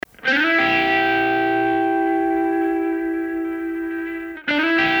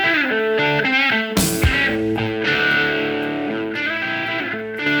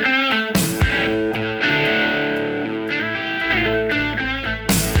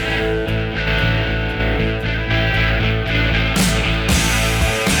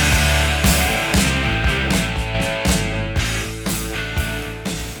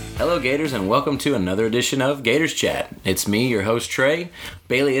Gators, and welcome to another edition of Gators Chat. It's me, your host, Trey.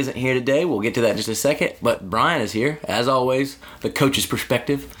 Bailey isn't here today. We'll get to that in just a second, but Brian is here, as always, the coach's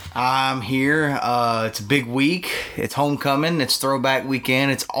perspective. I'm here. It's a big week. It's homecoming. It's throwback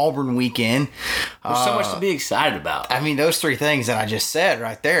weekend. It's Auburn weekend. There's so much to be excited about. I mean, those three things that I just said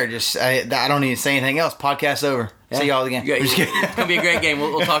right there, I don't need to say anything else. Podcast over. Yeah. See y'all again. It's going to be a great game.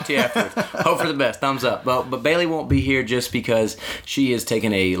 We'll talk to you afterwards. Hope for the best. Thumbs up. But Bailey won't be here just because she is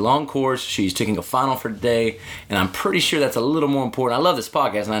taking a long course. She's taking a final for today, and I'm pretty sure that's a little more important. I love this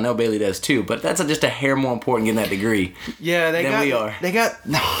podcast, and I know Bailey does too, but that's just a hair more important getting that degree than we are.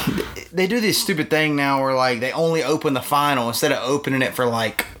 They do this stupid thing now where, like, they only open the final instead of opening it for,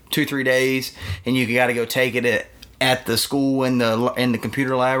 like, 2-3 days, and you got to go take it at the school in the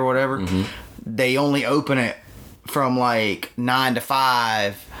computer lab or whatever. Mm-hmm. They only open it from like 9 to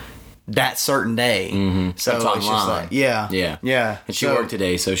 5 that certain day. Mm-hmm. So it's just like, yeah. And she worked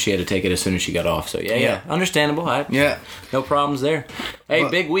today, so she had to take it as soon as she got off. So yeah. Understandable. No problems there. Hey,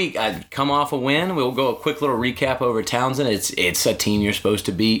 big week. I come off a win. We'll go a quick little recap over Townsend. It's a team you're supposed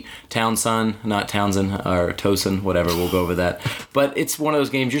to beat. Townsend, not Townsend, or Tosin, whatever. We'll go over that. But it's one of those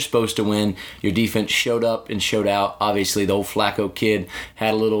games you're supposed to win. Your defense showed up and showed out. Obviously, the old Flacco kid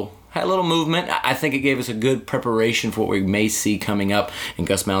had a little movement. I think it gave us a good preparation for what we may see coming up in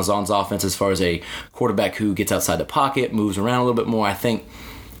Gus Malzahn's offense as far as a quarterback who gets outside the pocket, moves around a little bit more. I think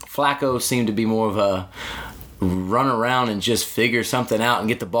Flacco seemed to be more of a run around and just figure something out and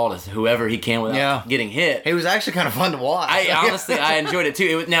get the ball to whoever he can without getting hit. It was actually kind of fun to watch. I enjoyed it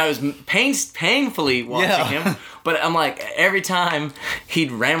too. It was painfully watching him, but I'm like, every time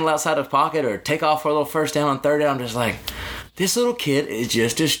he'd ramble outside the pocket or take off for a little first down on third down, I'm just like, this little kid is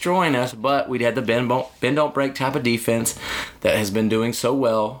just destroying us. But we'd had the bend don't break type of defense that has been doing so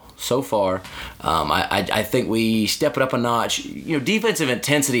well so far. I think we step it up a notch. You know, defensive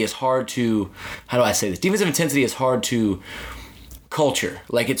intensity is hard to, how do I say this? Defensive intensity is hard to culture.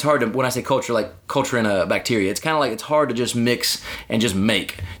 Like, it's hard to, when I say culture, like culture in a bacteria, it's kind of like it's hard to just mix and just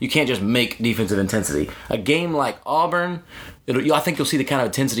make. You can't just make defensive intensity. A game like Auburn, I think you'll see the kind of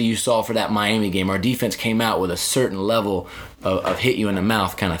intensity you saw for that Miami game. Our defense came out with a certain level of hit you in the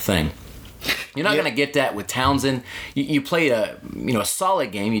mouth kind of thing. You're not going to get that with Townsend. You played a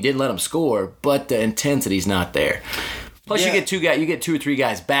solid game. You didn't let them score, but the intensity's not there. Plus, you get two or three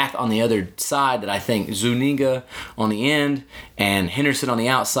guys back on the other side that I think Zuniga on the end and Henderson on the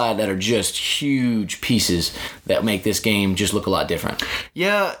outside that are just huge pieces that make this game just look a lot different.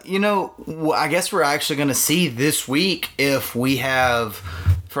 Yeah, I guess we're actually going to see this week if we have,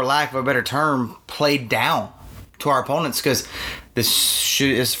 for lack of a better term, played down to our opponents, because this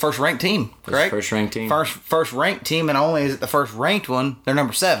is first-ranked team, correct? First-ranked team. First-ranked team, and only is it the first-ranked one, they're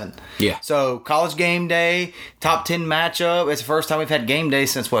number 7. Yeah. So, college game day, top 10 matchup. It's the first time we've had game day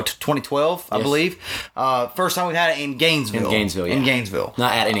since, 2012, I believe. First time we've had it in Gainesville. In Gainesville.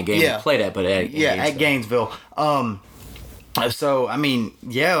 Not at any game we played at, but at Gainesville. At Gainesville. So, I mean,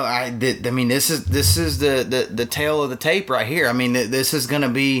 this is the tail of the tape right here. I mean, this is going to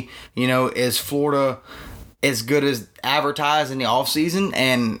be, is Florida as good as advertised in the offseason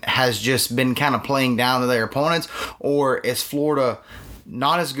and has just been kind of playing down to their opponents, or is Florida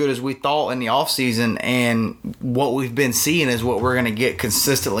not as good as we thought in the offseason, and what we've been seeing is what we're going to get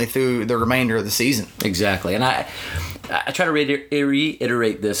consistently through the remainder of the season? Exactly. And I try to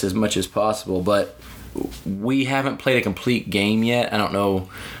reiterate this as much as possible, but we haven't played a complete game yet. I don't know.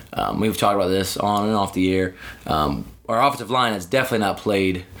 We've talked about this on and off the air. Our offensive line has definitely not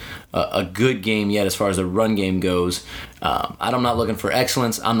played a good game yet as far as the run game goes. I'm not looking for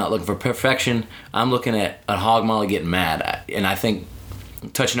excellence. I'm not looking for perfection. I'm looking at Hog Molly getting mad. And I think,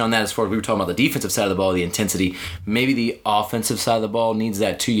 touching on that as far as we were talking about the defensive side of the ball, the intensity, maybe the offensive side of the ball needs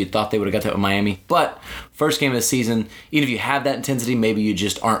that too. You thought they would have got that with Miami. But first game of the season, even if you have that intensity, maybe you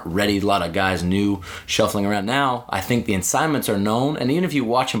just aren't ready. A lot of guys new shuffling around now. I think the assignments are known. And even if you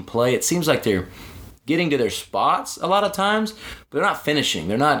watch them play, it seems like they're getting to their spots a lot of times, but they're not finishing.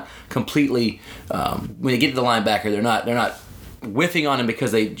 They're not completely, when they get to the linebacker, they're not whiffing on him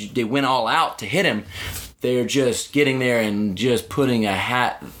because they went all out to hit him. They're just getting there and just putting a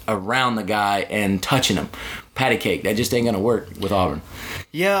hat around the guy and touching him. Patty cake. That just ain't going to work with Auburn.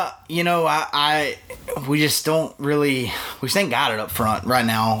 Yeah, we just don't really, we just ain't got it up front right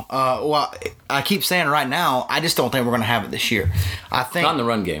now. I keep saying right now, I just don't think we're going to have it this year. I think not in the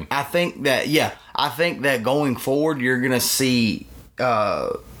run game. I think that going forward, you're going to see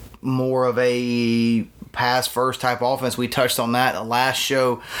more of a pass first type offense. We touched on that the last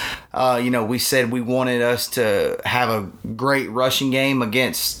show. We said we wanted us to have a great rushing game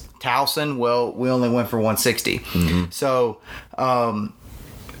against Towson. Well, we only went for 160. Mm-hmm. So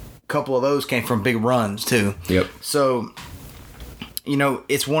couple of those came from big runs too. Yep. So,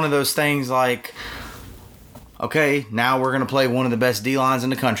 it's one of those things like, okay, now we're going to play one of the best D-lines in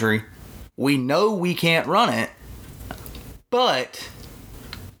the country. We know we can't run it, but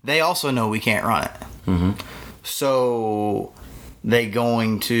they also know we can't run it. Mm-hmm. So, are they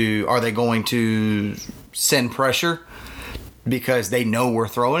going to send pressure because they know we're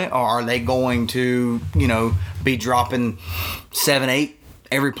throwing it? Or are they going to, be dropping 7-8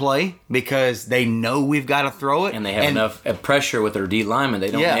 every play because they know we've got to throw it? And they have enough pressure with their D linemen. They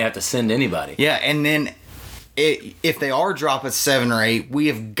don't have to send anybody. Yeah, and then if they are dropping 7 or 8, we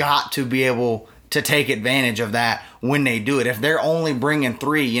have got to be able to take advantage of that when they do it. If they're only bringing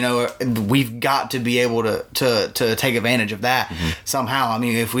 3, we've got to be able to take advantage of that somehow. I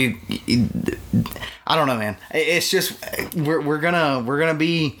mean, if we, I don't know, man. It's just we're gonna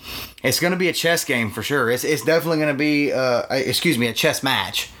be. It's gonna be a chess game for sure. It's definitely gonna be a chess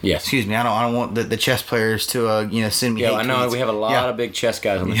match. Yes. Excuse me. I don't want the chess players to send me. Yeah, I know tweets. We have a lot of big chess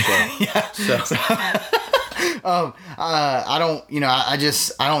guys on the show. Yeah. So. I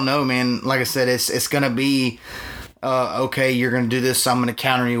don't know, man. Like I said, it's gonna be okay, you're gonna do this, so I'm gonna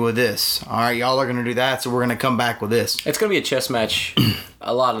counter you with this. All right, y'all are gonna do that, so we're gonna come back with this. It's gonna be a chess match.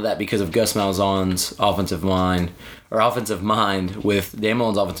 A lot of that because of Gus Malzahn's offensive mind with Dan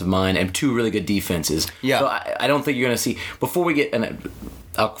Mullen's offensive mind and 2 really good defenses. Yeah. So I don't think you're gonna see before we get and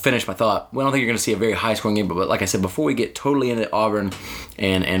I'll finish my thought. I don't think you're going to see a very high scoring game, but like I said, before we get totally into Auburn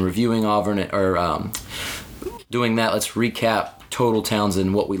and reviewing Auburn or doing that, let's recap total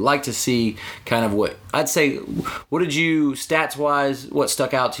Townsend, what we like to see, kind of what I'd say. What did you stats wise? What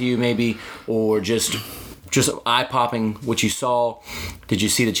stuck out to you, maybe, or just eye popping? What you saw? Did you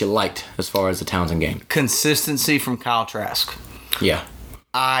see that you liked as far as the Townsend game? Consistency from Kyle Trask. Yeah,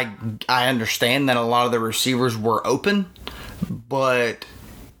 I understand that a lot of the receivers were open, but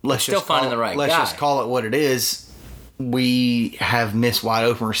let's just call it what it is. We have missed wide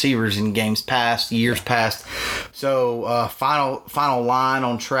open receivers in games past, years past. So final line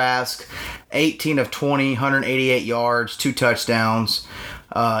on Trask, 18 of 20, 188 yards, 2 touchdowns.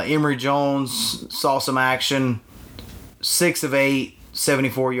 Emory Jones saw some action, 6 of 8,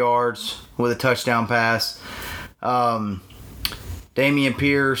 74 yards with a touchdown pass. Damian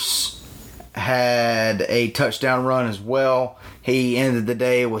Pierce had a touchdown run as well. He ended the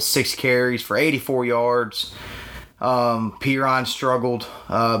day with 6 carries for 84 yards. Piron struggled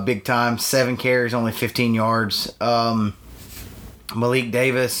big time. 7 carries, only 15 yards. Malik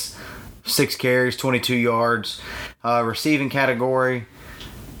Davis, 6 carries, 22 yards. Receiving category,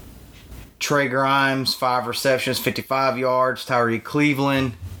 Trey Grimes, 5 receptions, 55 yards. Tyree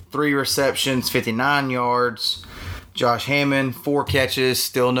Cleveland, 3 receptions, 59 yards. Josh Hammond, 4 catches,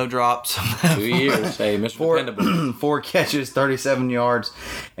 still no drops. 2 years, hey, Mr. Dependable. 4 catches, 37 yards.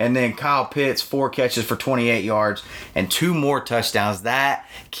 And then Kyle Pitts, 4 catches for 28 yards and 2 more touchdowns. That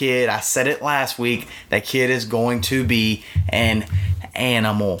kid, I said it last week, that kid is going to be an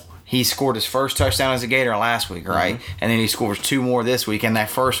animal. He scored his first touchdown as a Gator last week, right? Mm-hmm. And then he scores 2 more this week. And that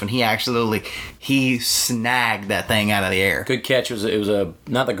first one, he snagged that thing out of the air. Good catch. It was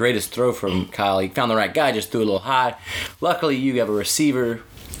not the greatest throw from Kyle. He found the right guy, just threw a little high. Luckily, you have a receiver,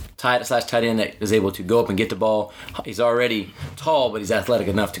 tight end that is able to go up and get the ball. He's already tall, but he's athletic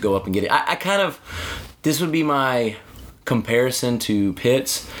enough to go up and get it. This would be my comparison to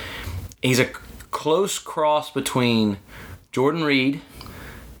Pitts. He's a close cross between Jordan Reed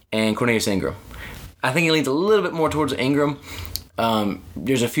and Cornelius Ingram. I think he leans a little bit more towards Ingram.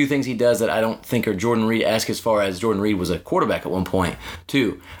 There's a few things he does that I don't think are Jordan Reed-esque, as far as Jordan Reed was a quarterback at one point,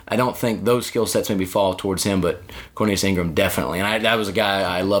 too. I don't think those skill sets maybe fall towards him, but Cornelius Ingram definitely. And that was a guy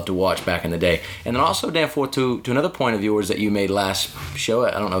I loved to watch back in the day. And then also, Dan Ford, to another point of yours that you made last show,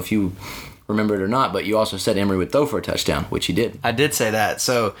 I don't know if you remember it or not, but you also said Emory would throw for a touchdown, which he did. I did say that.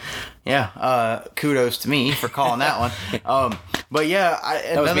 So, yeah, kudos to me for calling that one. But yeah,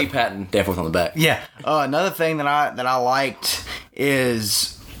 that was me patting Danforth on the back. Yeah. Another thing that I liked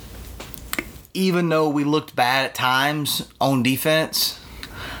is, even though we looked bad at times on defense,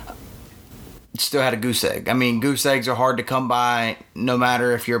 still had a goose egg. I mean, goose eggs are hard to come by, no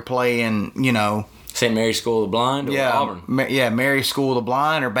matter if you're playing, St. Mary's School of the Blind or Auburn? Mary's School of the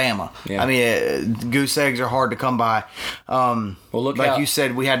Blind or Bama. Yeah. I mean, goose eggs are hard to come by. You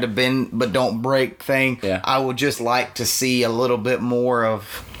said, we had to bend but don't break thing. Yeah. I would just like to see a little bit more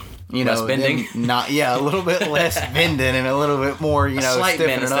of, less bending? A little bit less bending and a little bit more, a slight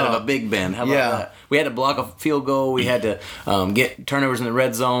bend instead of a big bend. How about that? We had to block a field goal. We had to get turnovers in the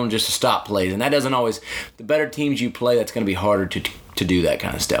red zone just to stop plays. And that doesn't always, the better teams you play, that's going to be harder to do that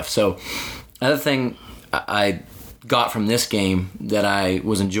kind of stuff. So, another thing I got from this game that I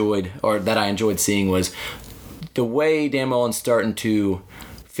enjoyed seeing was the way Dan Mullen's starting to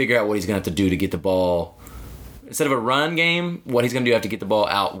figure out what he's going to have to do to get the ball. Instead of a run game, what he's going to do have to get the ball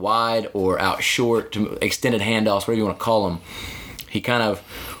out wide or out short, to extended handoffs, whatever you want to call them.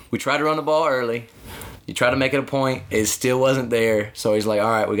 We tried to run the ball early. You try to make it a point. It still wasn't there. So he's like, all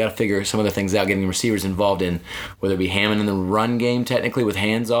right, we got to figure some other things out, getting receivers involved in, whether it be Hammond in the run game technically with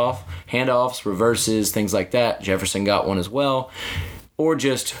handoffs, reverses, things like that. Jefferson got one as well. Or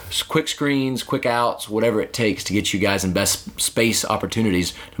just quick screens, quick outs, whatever it takes to get you guys in best space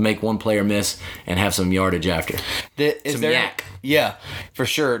opportunities to make one player miss and have some yardage after. Yak. Yeah, for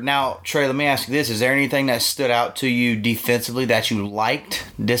sure. Now, Trey, let me ask you this. Is there anything that stood out to you defensively that you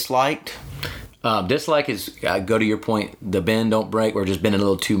disliked? Dislike is, go to your point, the bend, don't break, or just bending a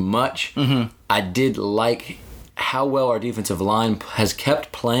little too much. Mm-hmm. I did like how well our defensive line has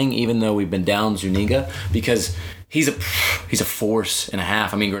kept playing even though we've been down Zuniga, because he's a force and a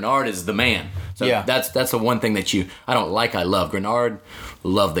half. I mean, Grenard is the man. So yeah. That's the one thing that I love. Grenard,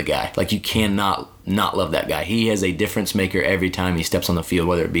 love the guy. Like, you cannot not love that guy. He is a difference maker every time he steps on the field,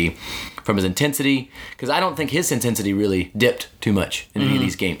 whether it be from his intensity, because I don't think his intensity really dipped too much in any of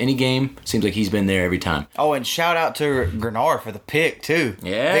these games. Any game, seems like he's been there every time. Oh, and shout out to Grenard for the pick, too.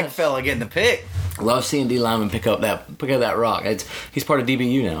 Yeah. Big fella getting the pick. Love seeing D lineman pick up that rock. He's part of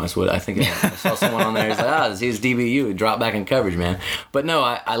DBU now. That's what I think. I saw someone on there. He's like, he's DBU. He dropped back in coverage, man. But no,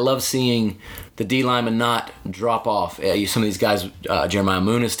 I love seeing the D lineman not drop off. Some of these guys, Jeremiah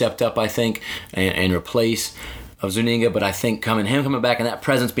Moon has stepped up, I think, and replace of Zuniga. But I think coming back and that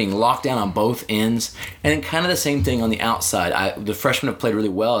presence being locked down on both ends, and then kind of the same thing on the outside. The freshmen have played really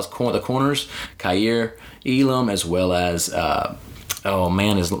well as the corners, Kyer, Elam, as well as. Hill.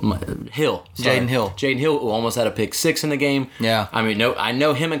 Jaden Hill. Jaden Hill, who almost had a pick six in the game. Yeah. I mean, I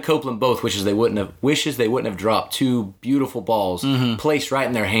know him and Copeland both wishes they wouldn't have dropped two beautiful balls placed right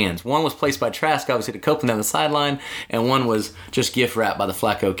in their hands. One was placed by Trask, obviously, to Copeland on the sideline, and one was just gift wrapped by the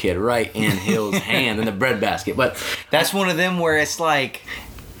Flacco kid right in Hill's hand in the breadbasket. But that's one of them where it's like,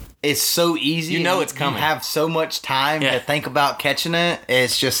 it's so easy. You know it's coming. You have so much time to think about catching it.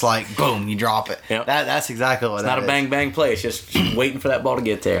 It's just like, boom, you drop it. Yep. That's exactly what it's that not a bang-bang play. It's just waiting for that ball to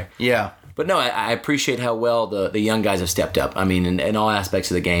get there. Yeah. But no, I appreciate how well the young guys have stepped up. I mean, in all aspects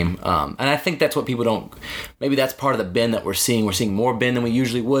of the game. And I think that's what people don't... Maybe that's part of the bend that we're seeing. We're seeing more bend than we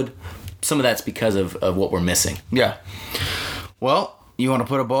usually would. Some of that's because of what we're missing. Yeah. Well, you want to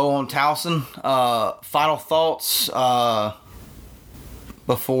put a bow on Towson? Final thoughts...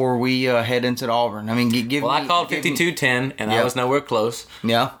 before we head into Auburn. I mean, I called 52-10, and I was nowhere close.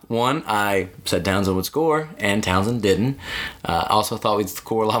 Yeah. One, I said Townsend would score, and Townsend didn't. Also thought we'd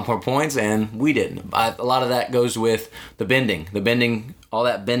score a lot more points, and we didn't. A lot of that goes with the bending. All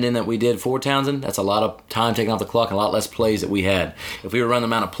that bending that we did for Townsend, that's a lot of time taken off the clock and a lot less plays that we had. If we were running the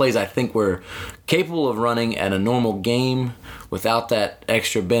amount of plays I think we're capable of running at a normal game without that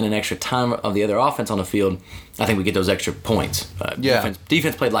extra bend and extra time of the other offense on the field, I think we get those extra points.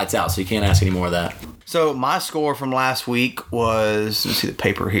 Defense played lights out, so you can't ask any more of that. So my score from last week was, let's see the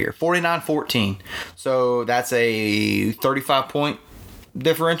paper here, 49-14. So that's a 35-point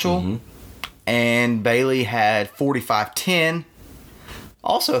differential. And Bailey had 45-10.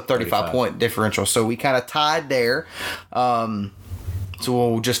 Also a 35-point differential. So we kind of tied there. So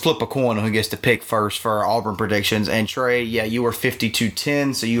we'll just flip a coin on who gets to pick first for our Auburn predictions. And Trey, you were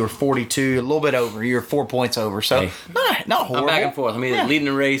 52-10, so you were 42, a little bit over. You were 4 points over. So not horrible. I'm back and forth. I'm either leading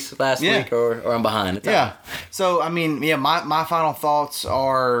the race last week or I'm behind. It's out. So, I mean, my final thoughts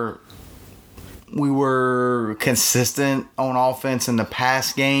are we were consistent on offense in the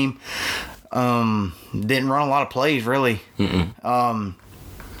pass game. Didn't run a lot of plays, really.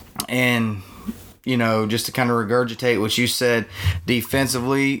 And... just to kind of regurgitate what you said,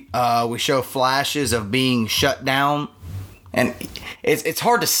 defensively, we show flashes of being shut down. And it's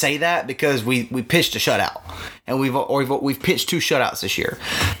hard to say that because we pitched a shutout. And we've pitched 2 shutouts this year.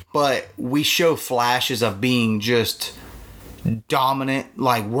 But we show flashes of being just dominant.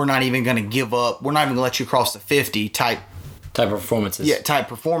 Like, we're not even going to give up. We're not even going to let you cross the 50 type of performances. Yeah, type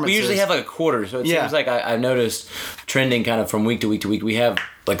performances. We usually have like a quarter, so it seems like I've noticed trending kind of from week to week to week. We have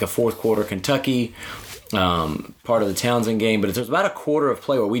like a fourth quarter Kentucky, part of the Townsend game, but it's about a quarter of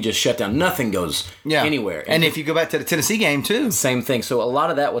play where we just shut down. Nothing goes anywhere. And if you go back to the Tennessee game too, same thing. So a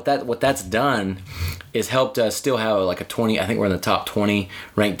lot of that, what that's done, is helped us still have like a 20. I think we're in the top 20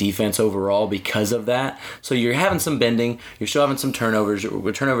 ranked defense overall because of that. So you're having some bending, you're still having some turnovers.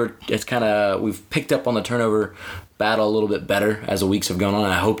 We've picked up on the turnover battle a little bit better as the weeks have gone on,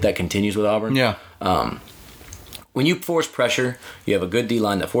 and I hope that continues with Auburn. Yeah. when you force pressure, you have a good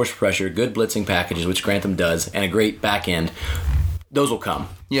D-line that forces pressure, good blitzing packages, which Grantham does, and a great back end. Those will come.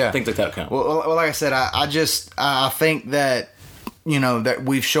 Yeah. Things like that will come. Well, like I said, I think that, that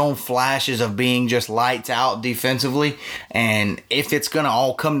we've shown flashes of being just lights out defensively. And if it's going to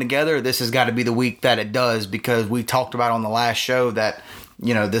all come together, this has got to be the week that it does, because we talked about on the last show that,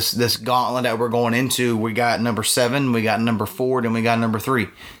 this gauntlet that we're going into, we got number 7, we got number 4, then we got number 3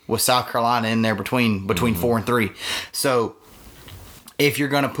 with South Carolina in there between 4 and 3. So if you're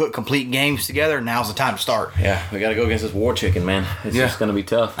going to put complete games together, now's the time to start. Yeah, we got to go against this war chicken, man. It's just going to be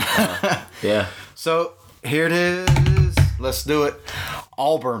tough. Yeah. So here it is. Let's do it.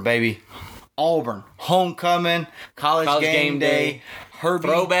 Auburn, baby. Auburn. Homecoming. College game day. Herbie.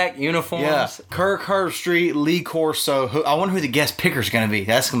 Throwback uniforms. Yeah. Kirk Herbstreit, Lee Corso. I wonder who the guest picker's going to be.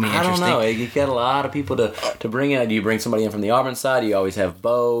 That's going to be interesting. I don't know. You got a lot of people to bring in. Do you bring somebody in from the Auburn side? You always have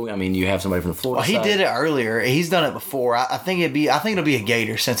Bo. I mean, you have somebody from the Florida side. He did it earlier. He's done it before. I think it'll be a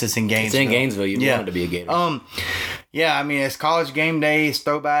Gator since it's in Gainesville. It's in Gainesville. You want it to be a Gator. Yeah. I mean, it's college game day. It's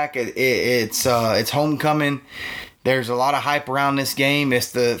throwback. It's homecoming. There's a lot of hype around this game.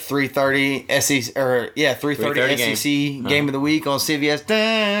 It's the 3:30 SEC 3:30 SEC game of the week on CBS.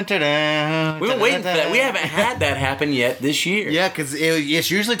 We've been waiting for that. We haven't had that happen yet this year. Yeah, because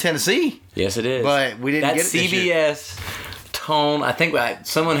it's usually Tennessee. Yes, it is. But we didn't get it this year. That CBS tone. I think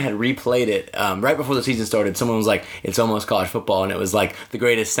someone had replayed it right before the season started. Someone was like, "It's almost college football," and it was like the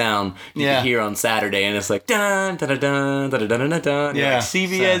greatest sound you could hear on Saturday. And it's like dun dun dun dun dun dun dun dun. Yeah, like,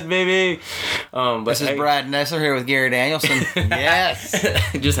 CBS baby. But this is Brad Nessler here with Gary Danielson. Yes.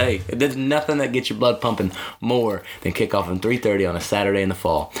 Just there's nothing that gets your blood pumping more than kickoff at 3:30 on a Saturday in the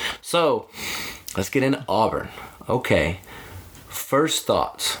fall. So let's get into Auburn. Okay. First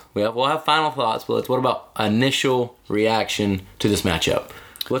thoughts. We'll have final thoughts, but what about initial reaction to this matchup?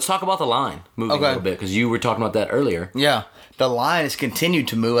 Let's talk about the line moving a little bit, because you were talking about that earlier. Yeah, the line has continued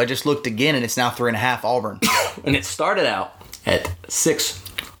to move. I just looked again, and it's now 3.5 Auburn. And it started out at 6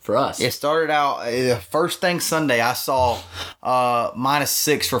 for us. It started out, first thing Sunday, I saw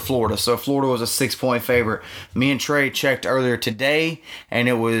 -6 for Florida. So Florida was a 6-point favorite. Me and Trey checked earlier today, and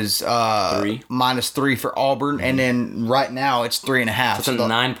it was -3 for Auburn. And then right now it's 3.5. So it's a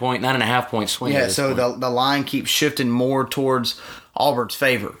 9.5 point swing. Yeah, so the line keeps shifting more towards Auburn's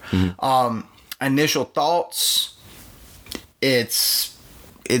favor. Mm-hmm. Initial thoughts, it's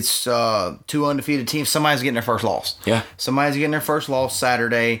two undefeated teams. Somebody's getting their first loss. Yeah. Somebody's getting their first loss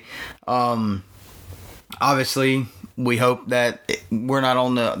Saturday. Obviously, we hope that we're not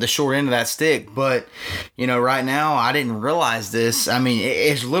on the short end of that stick. But, right now, I didn't realize this. I mean,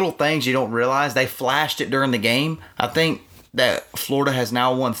 it's little things you don't realize. They flashed it during the game. I think that Florida has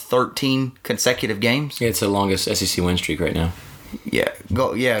now won 13 consecutive games. Yeah, it's the longest SEC win streak right now.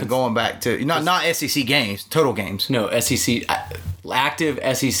 Going back to not SEC games, total games. No, SEC active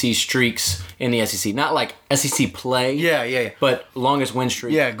SEC streaks in the SEC, not like SEC play. Yeah. But longest win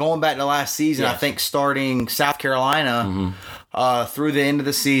streak. Yeah, going back to last season, yes. I think starting South Carolina through the end of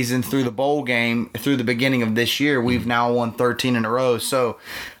the season, through the bowl game, through the beginning of this year, we've now won 13 in a row. So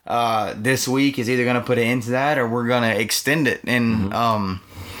this week is either going to put an end to that or we're going to extend it. And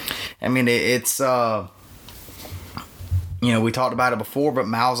I mean, it's. We talked about it before, but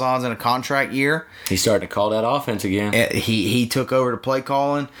Malzahn's in a contract year. He's starting to call that offense again. He took over the play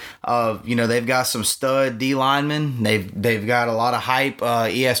calling. They've got some stud D linemen. They've got a lot of hype.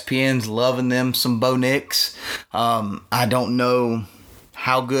 ESPN's loving them some Bo Nix. I don't know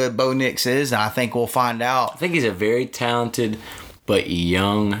how good Bo Nix is, and I think we'll find out. I think he's a very talented but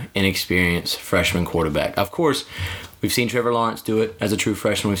young, inexperienced freshman quarterback. Of course, we've seen Trevor Lawrence do it as a true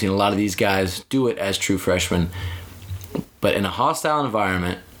freshman. We've seen a lot of these guys do it as true freshmen. But in a hostile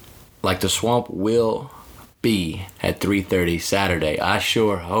environment, like the Swamp will be at 3:30 Saturday, I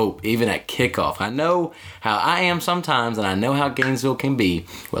sure hope, even at kickoff. I know how I am sometimes, and I know how Gainesville can be.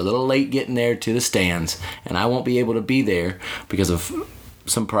 We're a little late getting there to the stands, and I won't be able to be there because of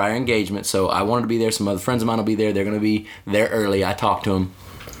some prior engagement. So I wanted to be there. Some other friends of mine will be there. They're going to be there early. I talked to them.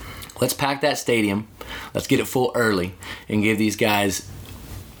 Let's pack that stadium. Let's get it full early and give these guys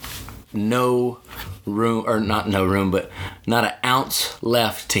no room, or not no room, but not an ounce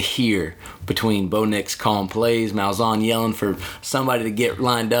left to hear between Bo Nix calling plays, Malzahn yelling for somebody to get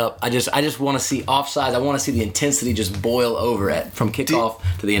lined up. I just want to see offsides. I want to see the intensity just boil over from kickoff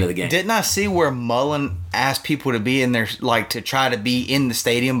to the end of the game. Didn't I see where Mullen asked people to be in there, like to try to be in the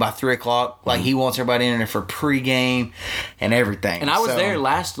stadium by 3:00? Like he wants everybody in there for pregame and everything. And I was there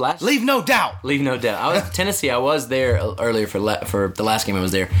last. Leave no doubt. I was Tennessee. I was there earlier for the last game. I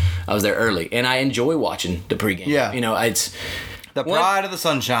was there early, and I enjoy watching the pregame. Yeah, it's. The pride of the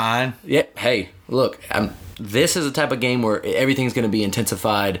sunshine. Yeah. Hey, look, this is a type of game where everything's going to be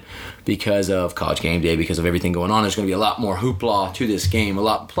intensified because of College Game Day, because of everything going on. There's going to be a lot more hoopla to this game, a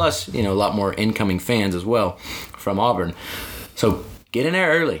lot more incoming fans as well from Auburn. So get in there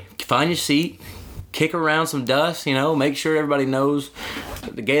early, find your seat, kick around some dust, make sure everybody knows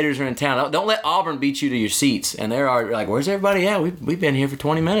the Gators are in town. Don't let Auburn beat you to your seats. And they're like, where's everybody at? We've been here for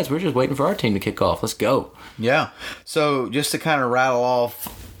 20 minutes. We're just waiting for our team to kick off. Let's go. Yeah. So just to kind of rattle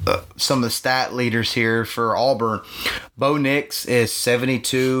off some of the stat leaders here for Auburn, Bo Nix is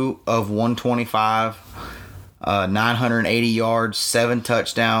 72 of 125, 980 yards, 7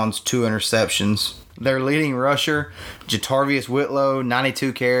 touchdowns, 2 interceptions. Their leading rusher, Jatarvius Whitlow,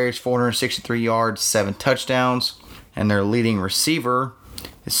 92 carries, 463 yards, 7 touchdowns. And their leading receiver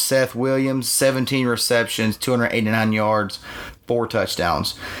is Seth Williams, 17 receptions, 289 yards, 4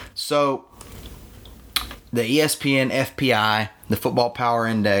 touchdowns. So the ESPN FPI, the Football Power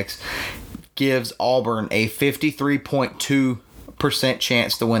Index, gives Auburn a 53.2%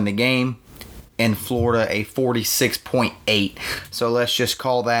 chance to win the game, and Florida a 46.8. So let's just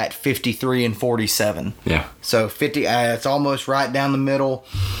call that 53 and 47. Yeah. So 50. It's almost right down the middle.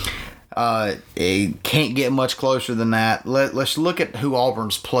 It can't get much closer than that. Let's look at who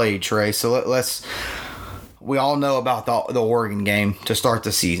Auburn's played, Trey. So let's. We all know about the Oregon game to start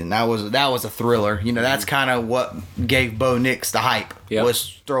the season. That was a thriller. That's kind of what gave Bo Nix the hype. Yep.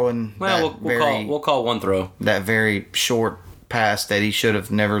 Was throwing. Well, we'll call one throw. That very short pass that he should have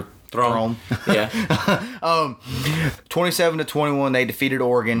never thrown. Yeah. 27-21, they defeated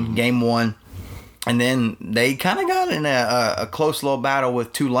Oregon game 1. And then they kind of got in a close little battle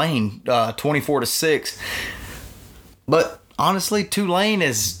with Tulane, 24-6. But honestly, Tulane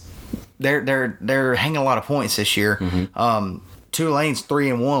is they're hanging a lot of points this year. Mm-hmm. Tulane's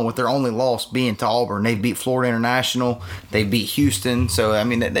 3-1 with their only loss being to Auburn. They beat Florida International. They beat Houston. So I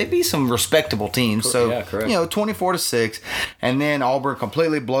mean, they beat some respectable teams. So yeah, correct. 24-6, and then Auburn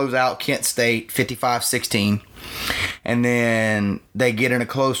completely blows out Kent State 55-16, and then they get in a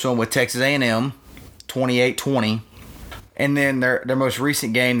close one with Texas A&M 28-20. And then their most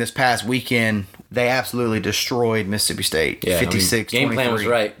recent game this past weekend, they absolutely destroyed Mississippi State. Yeah, 56-23. Game plan was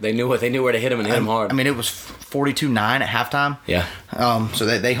right. They knew where to hit him and hit him hard. I mean, it was 42-9 at halftime. Yeah. So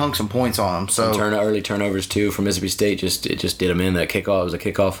they hung some points on them. So early turnovers too from Mississippi State just did them in. That kickoff was a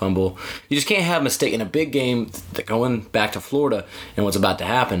kickoff fumble. You just can't have a mistake in a big game. Going back to Florida and what's about to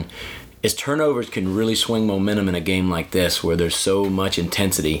happen is turnovers can really swing momentum in a game like this where there's so much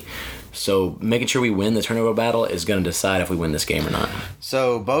intensity. So making sure we win the turnover battle is going to decide if we win this game or not.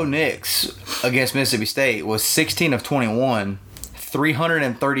 So Bo Nix against Mississippi State was 16 of 21,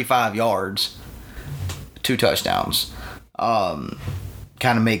 335 yards, 2 touchdowns. Kind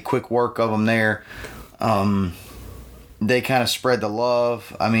of made quick work of them there. They kind of spread the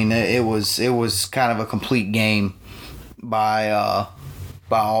love. I mean, it was kind of a complete game by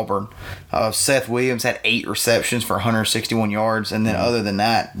Auburn. Seth Williams had 8 receptions for 161 yards, and then other than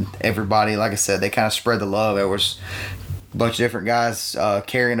that, everybody, like I said, they kind of spread the love. There was a bunch of different guys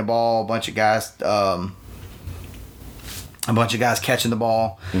carrying the ball, a bunch of guys catching the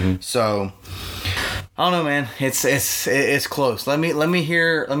ball. Mm-hmm. So I don't know, man. It's close. Let me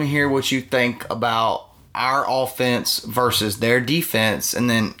hear what you think about our offense versus their defense, and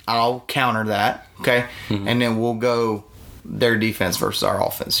then I'll counter that. Okay, mm-hmm. And then we'll go their defense versus our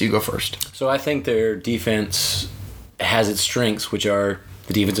offense. You go first. So I think their defense has its strengths, which are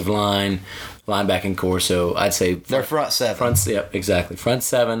the defensive line, linebacking core. So I'd say their front seven. Yep, exactly. Front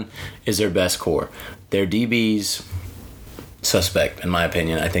 7 is their best core. Their DBs, suspect, in my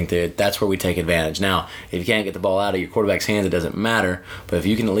opinion. I think that's where we take advantage. Now, if you can't get the ball out of your quarterback's hands, it doesn't matter. But if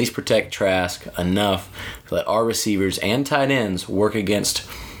you can at least protect Trask enough to let our receivers and tight ends work against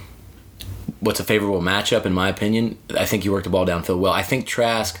what's a favorable matchup, in my opinion, I think you work the ball downfield well. I think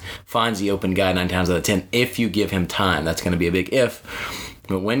Trask finds the open guy 9 times out of 10 if you give him time. That's going to be a big if.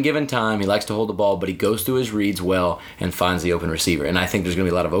 But when given time, he likes to hold the ball, but he goes through his reads well and finds the open receiver. And I think there's going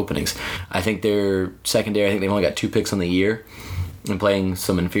to be a lot of openings. I think their secondary, I think they've only got 2 picks on the year and playing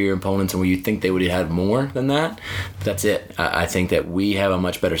some inferior opponents, and where you'd think they would have had more than that. But that's it. I think that we have a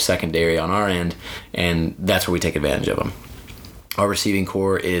much better secondary on our end, and that's where we take advantage of them. Our receiving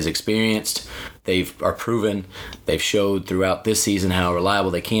core is experienced. They are proven. They've showed throughout this season how reliable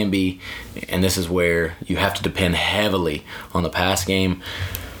they can be, and this is where you have to depend heavily on the pass game.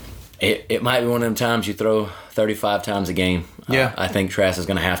 It might be one of them times you throw 35 times a game. Yeah. I think Trask is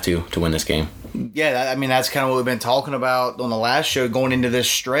going to have to win this game. Yeah, I mean, that's kind of what we've been talking about on the last show going into this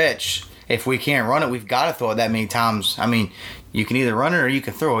stretch. If we can't run it, we've got to throw it that many times. I mean, you can either run it or you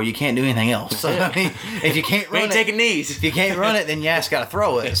can throw it. You can't do anything else. So I mean, if you can't run it, taking knees. If you can't run it, then you just got to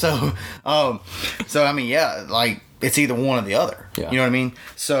throw it. So, I mean, yeah, like it's either one or the other. Yeah. You know what I mean?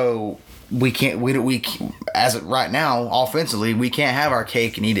 So we as of right now, offensively, we can't have our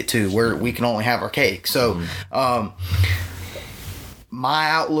cake and eat it too. We can only have our cake. So, my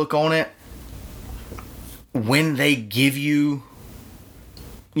outlook on it, when they give you,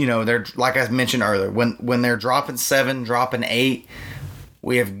 they're like I mentioned earlier, when they're dropping 7, dropping 8,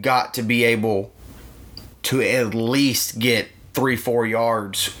 we have got to be able to at least get 3-4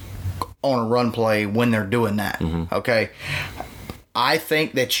 yards on a run play when they're doing that. Mm-hmm. Okay, I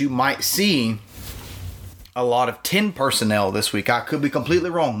think that you might see a lot of 10 personnel this week. I could be completely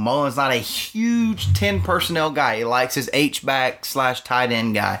wrong. Mullen's not a huge 10 personnel guy. He likes his H-back / tight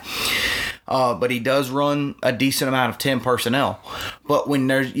end guy. But he does run a decent amount of 10 personnel. But when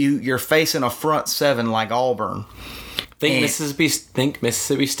you're facing a front 7 like Auburn, think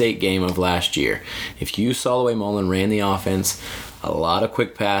Mississippi State game of last year. If you saw the way Mullen ran the offense, a lot of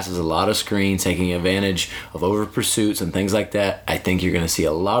quick passes, a lot of screens, taking advantage of over pursuits and things like that, I think you're going to see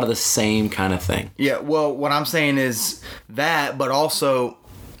a lot of the same kind of thing. Yeah, well, what I'm saying is that, but also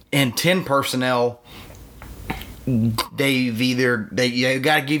in 10 personnel, you got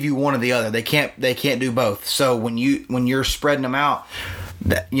to give you one or the other. They can't do both. So when you're spreading them out,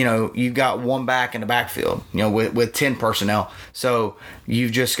 you've got one back in the backfield, with 10 personnel. So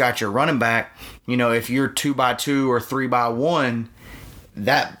you've just got your running back. If you're 2x2 or 3x1,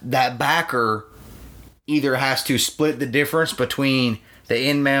 that backer either has to split the difference between the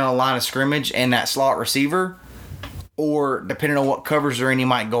end man line of scrimmage and that slot receiver, or depending on what covers they're in, he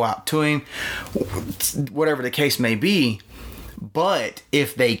might go out to him, whatever the case may be. But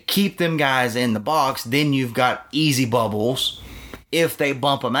if they keep them guys in the box, then you've got easy bubbles. If they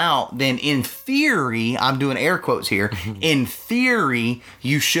bump them out, then in theory, I'm doing air quotes here, in theory,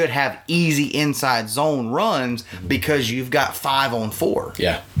 you should have easy inside zone runs because you've got 5-on-4.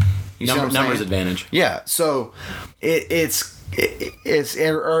 Yeah. Numbers advantage. Yeah. So it's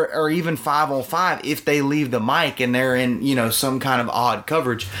or even 5-on-5 if they leave the mic and they're in, some kind of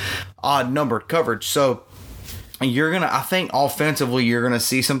odd numbered coverage. So I think offensively, you're going to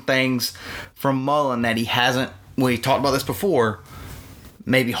see some things from Mullen that he hasn't. We talked about this before.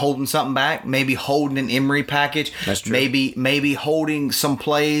 Maybe holding something back, maybe holding an Emory package. That's true. Maybe holding some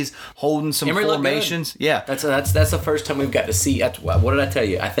plays, holding some Emory formations. Yeah, that's the first time we've got to see. What did I tell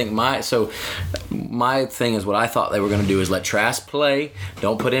you? I think my thing is what I thought they were going to do is let Trask play.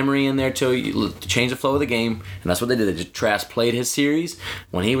 Don't put Emory in there till you change the flow of the game, and that's what they did. Trask played his series.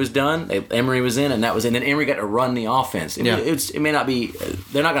 When he was done, Emory was in, and that was in. Then Emory got to run the offense. It may not be.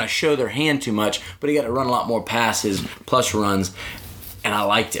 They're not going to show their hand too much, but he got to run a lot more passes plus runs. And I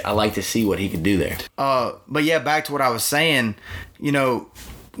liked it. I like to see what he could do there. But yeah, back to what I was saying,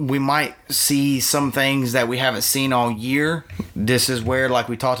 we might see some things that we haven't seen all year. This is where, like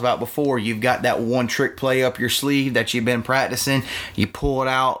we talked about before, you've got that one trick play up your sleeve that you've been practicing. You pull it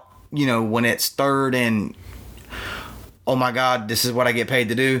out, when it's third and, oh my God, this is what I get paid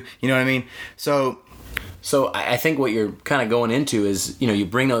to do. You know what I mean? So I think what you're kind of going into is, you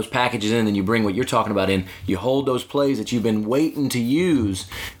bring those packages in and you bring what you're talking about in. You hold those plays that you've been waiting to use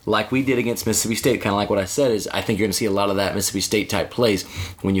like we did against Mississippi State. Kind of like what I said is I think you're going to see a lot of that Mississippi State type plays.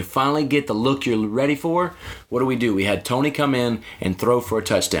 When you finally get the look you're ready for, what do? We had Tony come in and throw for a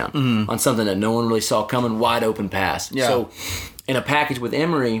touchdown on something that no one really saw coming, wide open pass. Yeah. So in a package with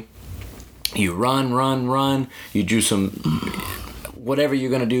Emory, you run. You do some... whatever you're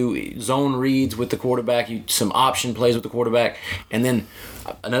going to do, zone reads with the quarterback, some option plays with the quarterback. And then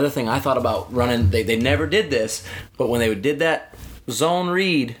another thing I thought about running, they never did this, but when they did that zone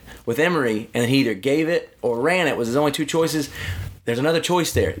read with Emory and he either gave it or ran it, was his only two choices. There's another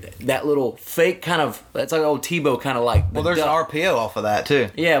choice there. That little fake kind of, that's like old Tebow kind of like. Well, there's an RPO off of that too.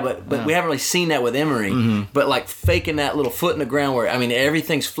 Yeah, but we haven't really seen that with Emory. Mm-hmm. But like faking that little foot in the ground where,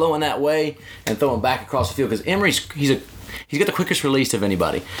 everything's flowing that way and throwing back across the field because Emory's, he's got the quickest release of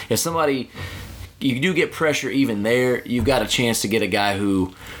anybody. If you do get pressure even there, you've got a chance to get a guy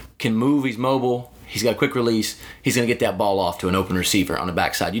who can move, he's mobile, he's got a quick release, he's going to get that ball off to an open receiver on the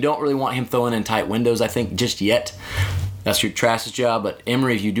backside. You don't really want him throwing in tight windows, I think, just yet. That's your Trask's job, but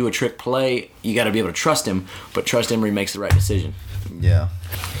Emory, if you do a trick play, you got to be able to trust him, but trust Emory makes the right decision. Yeah.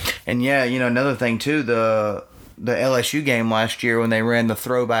 And yeah, another thing too, the LSU game last year when they ran the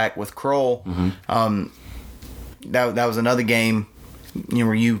throwback with Kroll, that was another game,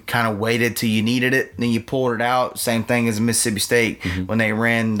 where you kind of waited till you needed it, then you pulled it out. Same thing as Mississippi State when they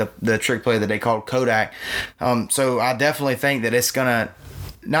ran the trick play that they called Kodak. So I definitely think that it's gonna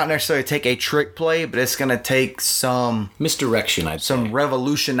not necessarily take a trick play, but it's going to take some misdirection, some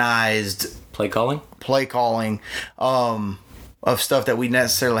revolutionized play calling of stuff that we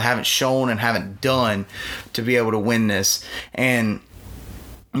necessarily haven't shown and haven't done to be able to win this. And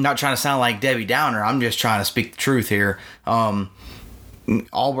I'm not trying to sound like Debbie Downer. I'm just trying to speak the truth here.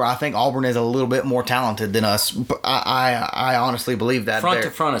 Auburn, I think Auburn is a little bit more talented than us. I honestly believe that. Front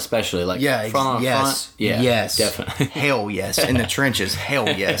to front, especially. Like front on front. Yeah, yes. Definitely. Hell yes. In the trenches. Hell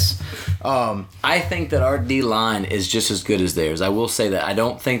yes. I think that our D-line is just as good as theirs. I will say that. I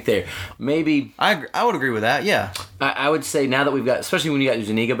don't think they're... Maybe... I would agree with that, yeah. I would say now that we've got... Especially when you got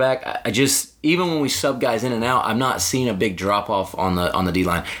Zuniga back, I just... Even when we sub guys in and out, I'm not seeing a big drop-off on the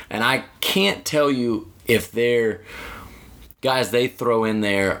D-line. And I can't tell you if they're... Guys they throw in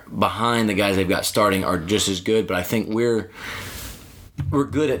there behind the guys they've got starting are just as good, but I think we're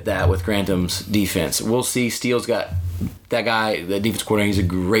good at that with Grantham's defense. We'll see. Steele's got that guy, the defensive coordinator. He's a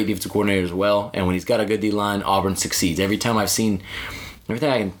great defensive coordinator as well, and when he's got a good D-line, Auburn succeeds. Every time I can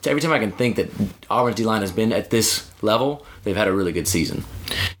think that Auburn's D-line has been at this level, they've had a really good season.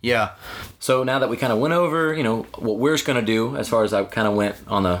 Yeah. So now that we kind of went over, what we're going to do as far as I kind of went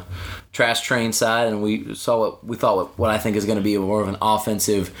on the trash train side, and we saw what I think is going to be more of an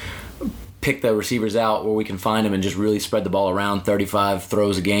offensive pick the receivers out where we can find them and just really spread the ball around, 35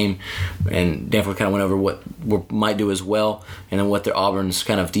 throws a game, and definitely kind of went over what we might do as well, and then what their Auburn's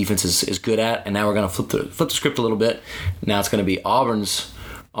kind of defense is good at. And now we're going to flip the script a little bit. Now it's going to be Auburn's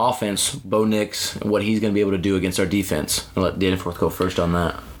offense, Bo Nix, and what he's going to be able to do against our defense. I'll let Danforth go first on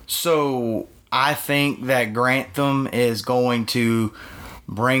that. So I think that Grantham is going to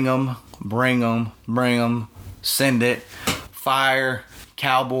bring them, send it, fire,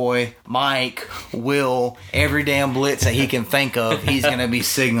 Cowboy, Mike, Will, every damn blitz that he can think of, he's going to be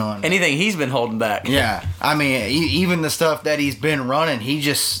signaling. Anything he's been holding back. Yeah. I mean, even the stuff that he's been running, he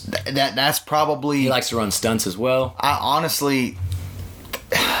just, that's probably... He likes to run stunts as well. I honestly...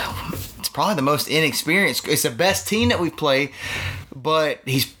 It's probably the most inexperienced. It's the best team that we've played, but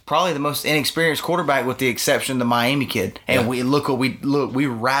he's probably the most inexperienced quarterback with the exception of the Miami kid. And we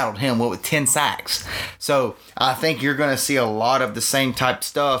rattled him with 10 sacks. So I think you're going to see a lot of the same type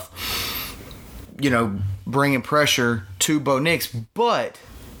stuff, bringing pressure to Bo Nix. But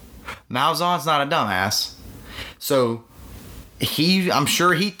Malzahn's not a dumbass. So I'm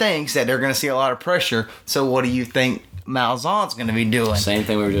sure he thinks that they're going to see a lot of pressure. So what do you think Malzahn's going to be doing? Same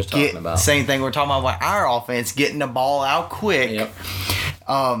thing we were just talking about. Same thing we're talking about our offense, getting the ball out quick. Yep.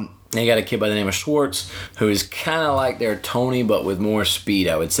 And you got a kid by the name of Schwartz, who is kind of like their Tony, but with more speed,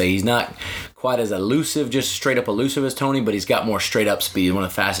 I would say. He's not quite as elusive, just straight up elusive as Tony, but he's got more straight up speed. He's one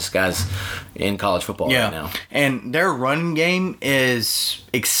of the fastest guys in college football right now. And their run game is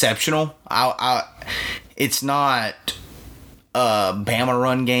exceptional. It's not a Bama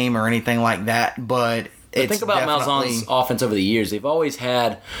run game or anything like that, but think about Malzahn's offense over the years. They've always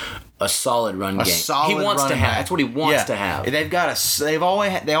had a solid run game. He wants to have. That's what he wants to have.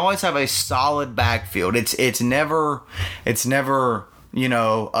 They always have a solid backfield. It's never a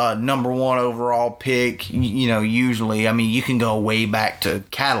number one overall pick. Usually, I mean, you can go way back to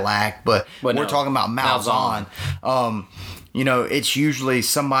Cadillac, but we're talking about Malzahn. It's usually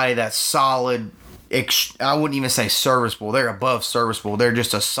somebody that's solid. I wouldn't even say serviceable. They're above serviceable. They're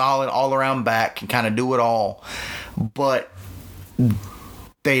just a solid all-around back, can kind of do it all. But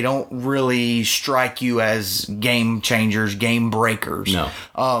they don't really strike you as game changers, game breakers.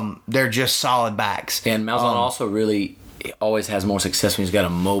 No. They're just solid backs. And Malzahn also really always has more success when he's got a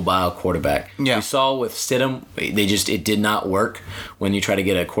mobile quarterback. Yeah. We saw with Stidham, it did not work when you try to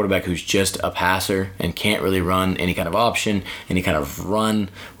get a quarterback who's just a passer and can't really run any kind of option, any kind of run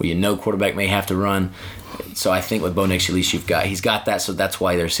where quarterback may have to run. So I think with Bo Nix, at least he's got that, so that's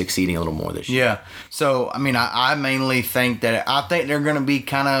why they're succeeding a little more this year. Yeah. So I mean, I mainly think they're going to be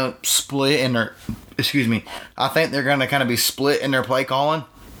kind of split in their. Excuse me. I think they're going to kind of be split in their play calling.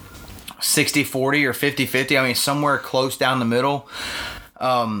 60-40 or 50-50. I mean, somewhere close down the middle.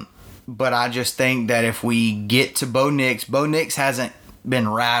 But I just think that if we get to Bo Nix hasn't been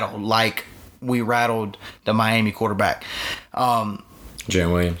rattled like we rattled the Miami quarterback. Jarren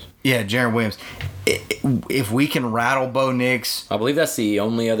Williams. Yeah, Jarren Williams. If we can rattle Bo Nix... I believe that's the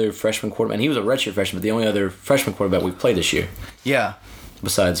only other freshman quarterback. And he was a redshirt freshman, but the only other freshman quarterback we've played this year. Yeah.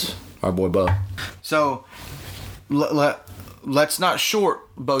 Besides our boy Bo. So, let's not short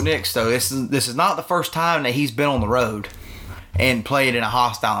Bo Nix, though. This is not the first time that he's been on the road and played in a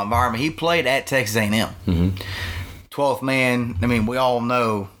hostile environment. He played at Texas A&M. Mm-hmm. 12th man. I mean, we all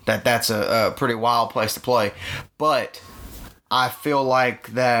know that that's a pretty wild place to play. But I feel like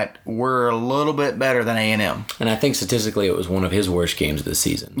that we're a little bit better than A&M. And I think statistically it was one of his worst games of the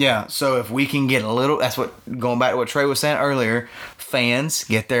season. Yeah, so if we can get a little, that's what, going back to what Trey was saying earlier, fans,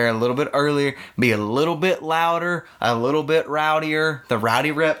 get there a little bit earlier, be a little bit louder, a little bit rowdier. The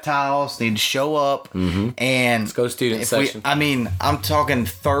rowdy reptiles need to show up. Mm-hmm. And let's go student section. I'm talking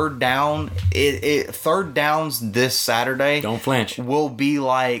third down. Third downs this Saturday. Don't flinch. Will be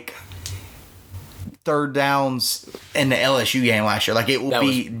like third downs in the LSU game last year. Like, it will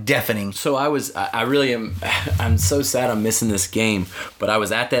be deafening. So I really am, I'm so sad I'm missing this game, but I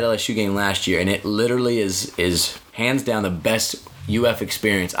was at that LSU game last year, and it literally is hands down the best UF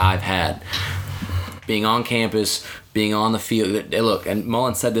experience I've had. Being on campus, being on the field. Look, and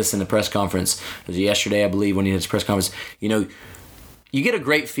Mullen said this in the press conference. It was yesterday, I believe, when he had his press conference. You know, you get a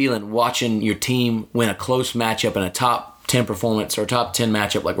great feeling watching your team win a close matchup in a top 10 performance or top 10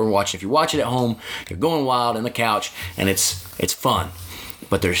 matchup like we're watching. If you watch it at home, you're going wild on the couch, and it's fun.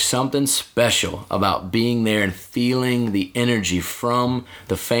 But there's something special about being there and feeling the energy from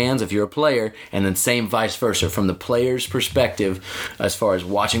the fans if you're a player, and then same vice versa from the player's perspective as far as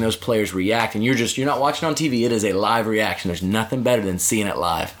watching those players react. And you're not watching on TV. It is a live reaction. There's nothing better than seeing it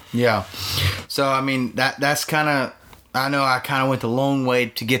live. Yeah. So, I mean, that's kind of, I know I kind of went the long way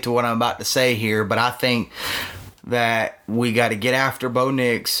to get to what I'm about to say here, but I think that we got to get after Bo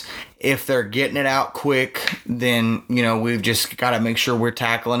Nix. If they're getting it out quick, then, you know, we've just got to make sure we're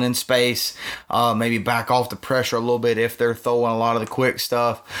tackling in space. Maybe back off the pressure a little bit if they're throwing a lot of the quick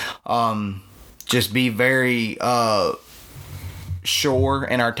stuff. Just be very sure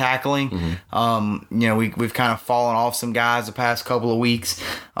in our tackling. Mm-hmm. You know, we've kind of fallen off some guys the past couple of weeks.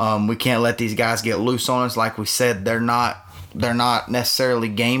 We can't let these guys get loose on us. Like we said, they're not necessarily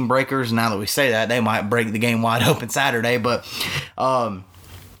game breakers. Now that we say that, they might break the game wide open Saturday, but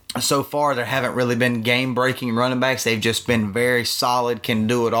so far there haven't really been game breaking running backs. They've just been very solid, can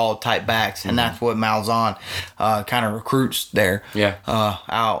do it all type backs, and that's what Malzahn kind of recruits there. Yeah.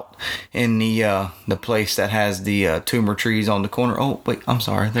 Out in the place that has the tumor trees on the corner. Oh wait, I'm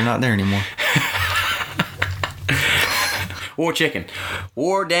sorry, they're not there anymore. War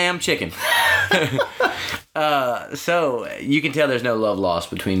damn chicken. So you can tell there's no love lost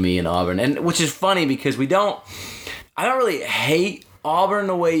between me and Auburn, and which is funny because I don't really hate Auburn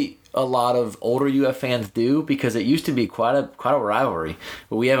the way a lot of older UF fans do, because it used to be quite a rivalry,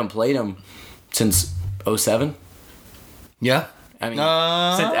 but we haven't played them since 2007. Yeah. I mean,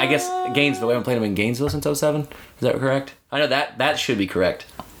 I guess Gainesville. We haven't played them in Gainesville since 2007. Is that correct? I know that should be correct.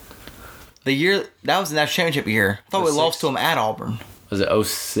 The year that was the national championship year. I thought we lost to them at Auburn. Was it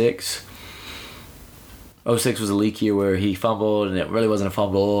 2006? 2006 was a leak year where he fumbled, and it really wasn't a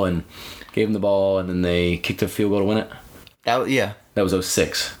fumble, and gave him the ball, and then they kicked a field goal to win it. That was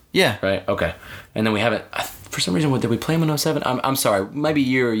 2006. Yeah. Right? Okay. And then we haven't, for some reason, did we play him in 2007? I'm sorry. Maybe a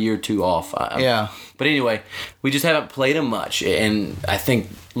year or two off. Yeah. But anyway, we just haven't played him much. And I think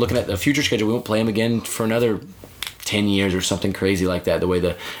looking at the future schedule, we won't play him again for another 10 years or something crazy like that, the way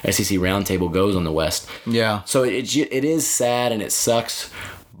the SEC roundtable goes on the West. Yeah. So it is sad and it sucks,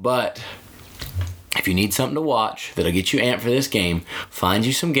 but if you need something to watch that'll get you amped for this game, find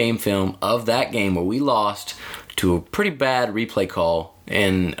you some game film of that game where we lost to a pretty bad replay call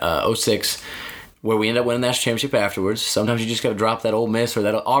in 2006, where we ended up winning the national championship afterwards. Sometimes you just got to drop that Ole Miss or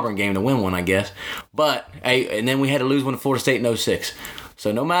that Auburn game to win one, I guess. But and then we had to lose one to Florida State in 2006.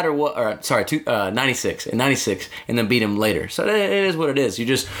 So no matter what, 96, and then beat them later. So it is what it is. You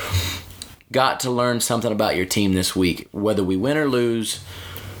just got to learn something about your team this week. Whether we win or lose,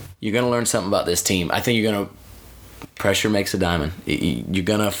 you're going to learn something about this team. I think you're going to, pressure makes a diamond. You're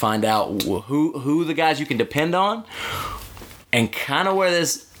going to find out who the guys you can depend on, and kind of where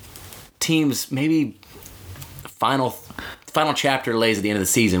this team's maybe final chapter lays at the end of the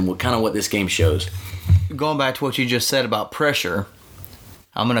season, what this game shows. Going back to what you just said about pressure,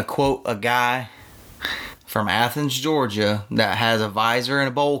 I'm going to quote a guy from Athens, Georgia, that has a visor and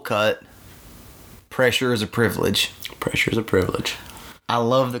a bowl cut. Pressure is a privilege. Pressure is a privilege. I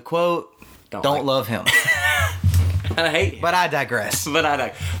love the quote. Don't love him. I hate him. But I digress. Not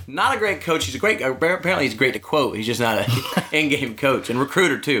a great coach. Apparently he's great to quote. He's just not an in-game coach. And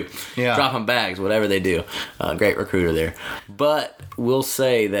recruiter, too. Yeah. Dropping bags, whatever they do. Great recruiter there. But we'll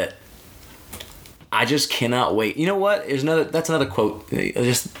say that I just cannot wait. You know what? That's another quote.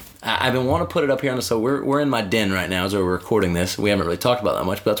 I've been wanting to put it up here on the, so we're in my den right now as we're recording this. We haven't really talked about that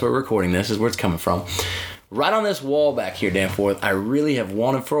much, but that's where we're recording this, is where it's coming from. Right on this wall back here, Danforth, I really have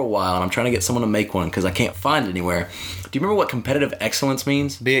wanted for a while, and I'm trying to get someone to make one because I can't find it anywhere. Do you remember what competitive excellence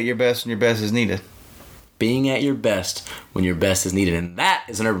means? Be at your best when your best is needed. being at your best when your best is needed. And that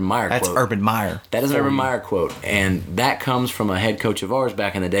is an Urban Meyer quote. That's Urban Meyer. That is an Urban Meyer quote. And that comes from a head coach of ours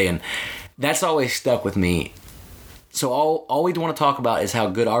back in the day. And that's always stuck with me. So all we want to talk about is how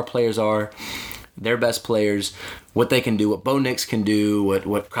good our players are, their best players, what they can do, what Bo Nix can do,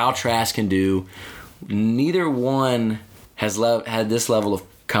 what Kyle Trask can do. Neither one has had this level of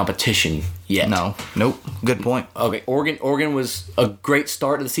competition yet. No. Nope. Good point. Okay, Oregon was a great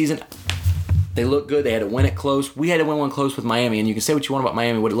start to the season. They looked good. They had to win it close. We had to win one close with Miami, and you can say what you want about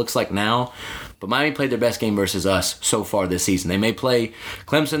Miami, what it looks like now, but Miami played their best game versus us so far this season. They may play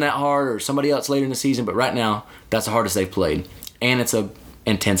Clemson that hard or somebody else later in the season, but right now, that's the hardest they've played, and it's a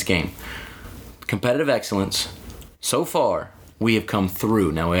intense game. Competitive excellence. So far, we have come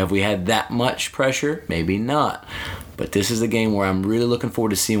through. Now, have we had that much pressure? Maybe not. But this is the game where I'm really looking forward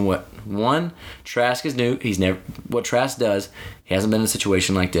to seeing what, one, Trask is new. What Trask does. He hasn't been in a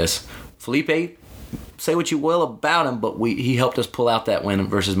situation like this. Felipe, say what you will about him, but he helped us pull out that win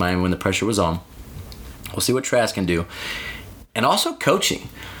versus Miami when the pressure was on. We'll see what Trask can do. And also coaching.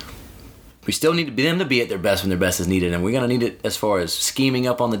 We still need them to be at their best when their best is needed, and we're going to need it as far as scheming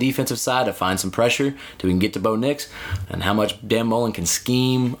up on the defensive side to find some pressure till we can get to Bo Nix, and how much Dan Mullen can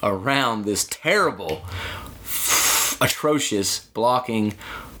scheme around this terrible, atrocious blocking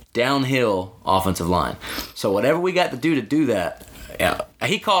downhill offensive line. So whatever we got to do that, yeah,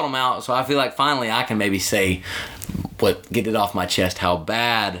 he called him out, so I feel like finally I can maybe say, get it off my chest, how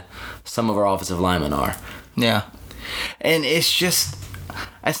bad some of our offensive linemen are. Yeah. And it's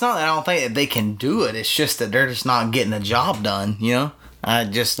not that I don't think that they can do it. It's just that they're just not getting the job done, you know?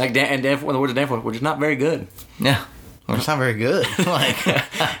 Like Danforth, in the words of Danforth, we're just not very good. Yeah. We're just not very good. Like,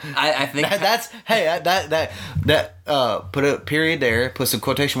 I think that put a period there, put some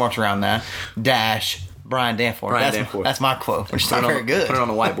quotation marks around that, dash Brian Danforth. That's my quote. We're just not very good. Put it on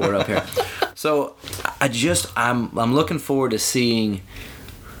the whiteboard up here. So I'm looking forward to seeing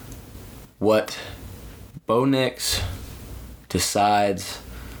what Bo Nix decides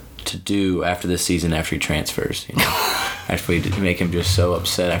to do after this season after he transfers. You know, after we make him just so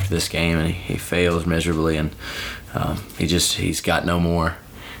upset after this game and he fails miserably, and he's got no more.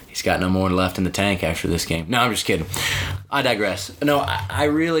 He's got no more left in the tank after this game. No, I'm just kidding. I digress. No,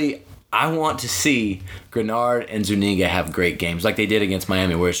 I want to see Grenard and Zuniga have great games like they did against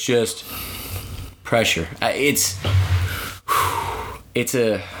Miami, where it's just pressure. It's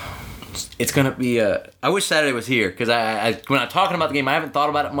gonna be I wish Saturday was here, because when I'm talking about the game, I haven't thought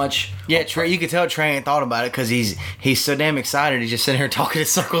about it much. Yeah, Trey, you can tell Trey ain't thought about it because he's so damn excited. He's just sitting here talking in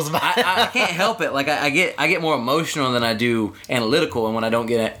circles about it. I can't help it. Like I get more emotional than I do analytical, and when I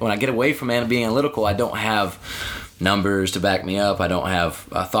get away from being analytical, I don't have numbers to back me up. I don't have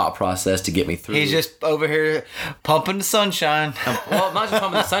a thought process to get me through. He's just over here pumping the sunshine. Well, not just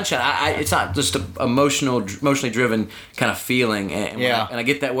pumping the sunshine. It's not just an emotionally driven kind of feeling. And when I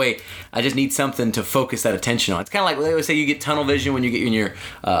get that way, I just need something to focus that attention on. It's kind of like they always say you get tunnel vision when your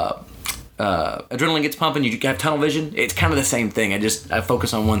adrenaline gets pumping. You have tunnel vision. It's kind of the same thing. I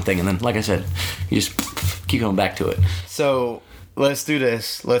focus on one thing, and then, like I said, you just keep going back to it. So let's do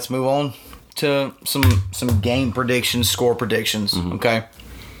this. Let's move on to some game predictions, score predictions. Mm-hmm. Okay.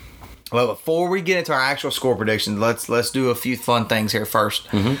 Well, before we get into our actual score predictions, let's do a few fun things here first.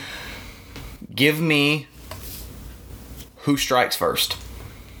 Mm-hmm. Give me who strikes first.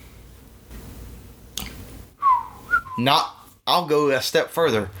 I'll go a step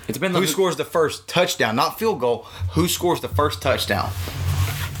further. It's been who scores the first touchdown, not field goal. Who scores the first touchdown?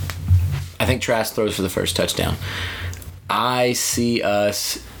 I think Trask throws for the first touchdown. I see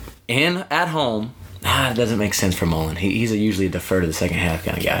us at home. It doesn't make sense for Mullen. He's usually a defer to the second half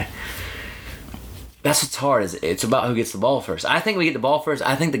kind of guy. That's what's hard. It's about who gets the ball first. I think we get the ball first.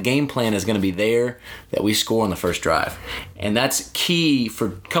 I think the game plan is going to be there that we score on the first drive. And that's key for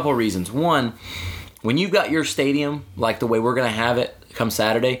a couple of reasons. One, when you've got your stadium like the way we're going to have it come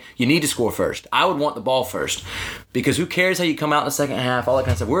Saturday, you need to score first. I would want the ball first, because who cares how you come out in the second half, all that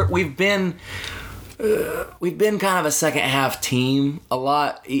kind of stuff. We've been kind of a second half team a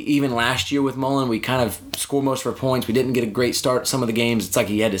lot. Even last year with Mullen, we kind of scored most of our points. We didn't get a great start some of the games. It's like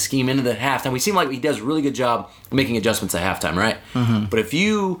he had to scheme into the halftime. We seem like he does a really good job making adjustments at halftime, right? Mm-hmm. But if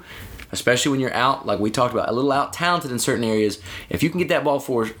you, especially when you're out, like we talked about, a little out-talented in certain areas, if you can get that ball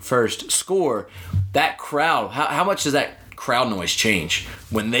first, score, that crowd, how much does that crowd noise change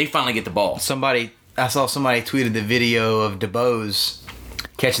when they finally get the ball? I saw somebody tweeted the video of DeBose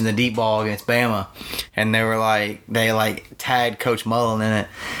catching the deep ball against Bama, and they tagged Coach Mullen in it.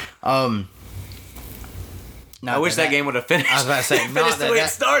 I wish that game would have finished. I was about to say, it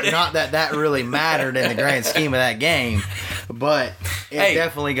started. Not that really mattered in the grand scheme of that game, But it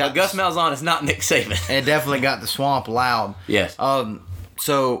definitely got Gus Malzahn is not Nick Saban. It definitely got the swamp loud. Yes.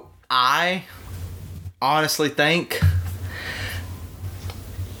 So I honestly think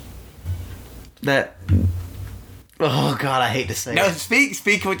that. Oh God, I hate to say No, it.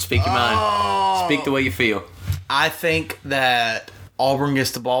 speak your mind. Speak the way you feel. I think that Auburn gets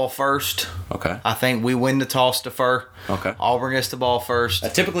the ball first. Okay. I think we win the toss, defer. Okay. Auburn gets the ball first.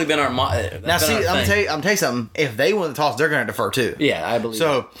 That's typically been our. Now, see, I'm tell you something. If they win the toss, they're going to defer too. Yeah, I believe.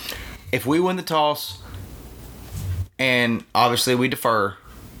 So, if we win the toss, and obviously we defer,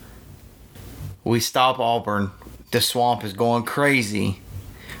 we stop Auburn. The swamp is going crazy.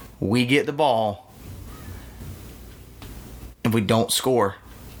 We get the ball, and we don't score,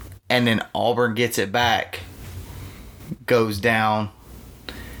 and then Auburn gets it back, goes down,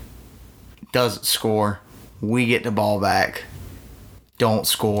 doesn't score. We get the ball back, don't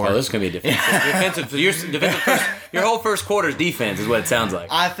score. Oh, this is gonna be a defensive. Your whole first quarter's defense is what it sounds like.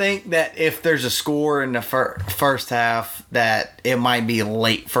 I think that if there's a score in the first half, that it might be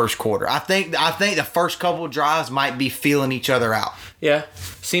late first quarter. I think the first couple of drives might be feeling each other out. Yeah,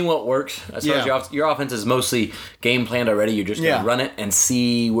 seeing what works. As far as your offense is mostly game planned already. You're just gonna run it and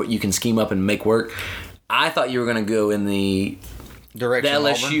see what you can scheme up and make work. I thought you were gonna go in the direction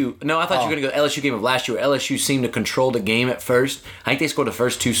LSU. Auburn? No, I thought you were going to go LSU game of last year. LSU seemed to control the game at first. I think they scored the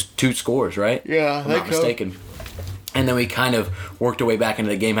first two scores, right? Yeah, if I'm not mistaken. And then we kind of worked our way back into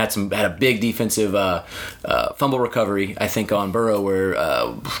the game. Had a big defensive fumble recovery, I think, on Burrow where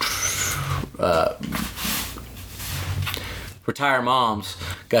Retire Moms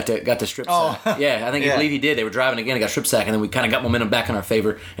got the strip sack. Yeah, I believe he did. They were driving again, got strip sack, and then we kind of got momentum back in our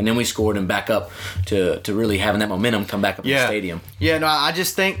favor, and then we scored and back up to really having that momentum come back up in the stadium. Yeah, no, I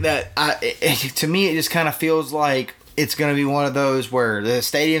just think that to me it just kind of feels like it's going to be one of those where the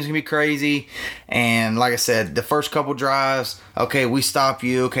stadium's going to be crazy, and like I said, the first couple drives, okay, we stop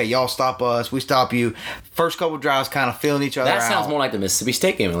you, okay, y'all stop us, we stop you. First couple drives kind of feeling each other out. That sounds more like the Mississippi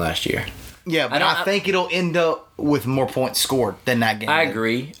State game of last year. Yeah, but I think it'll end up with more points scored than that game. I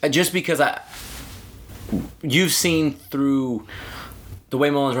agree. Just because you've seen through the way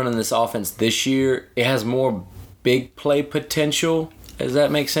Mullen's running this offense this year, it has more big play potential. Does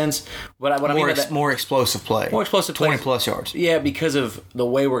that make sense? What I mean by that, more explosive play. More explosive play. 20 plus yards. Yeah, because of the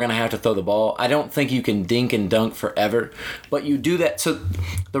way we're going to have to throw the ball. I don't think you can dink and dunk forever, but you do that. So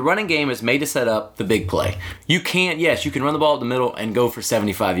the running game is made to set up the big play. You can run the ball up the middle and go for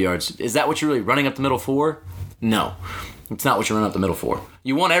 75 yards. Is that what you're really running up the middle for? No. It's not what you're running up the middle for.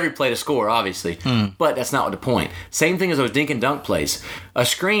 You want every play to score, obviously, but that's not the point. Same thing as those dink and dunk plays. A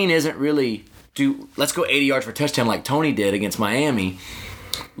screen isn't really... let's go 80 yards for a touchdown like Tony did against Miami.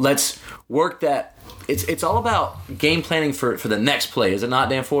 Let's work that. It's all about game planning for the next play, is it not,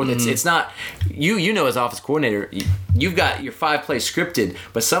 Dan Ford? It's not you know as offense coordinator, you've got your 5 plays scripted,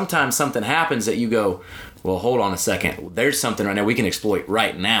 but sometimes something happens that you go, well, hold on a second. There's something right now we can exploit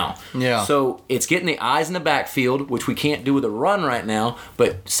right now. Yeah. So it's getting the eyes in the backfield, which we can't do with a run right now,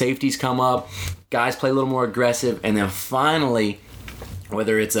 but safeties come up, guys play a little more aggressive, and then finally,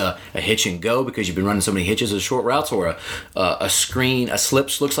 whether it's a hitch and go because you've been running so many hitches or short routes, or a screen, a slip,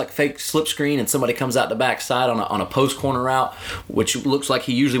 looks like fake slip screen, and somebody comes out the backside on a post corner route, which looks like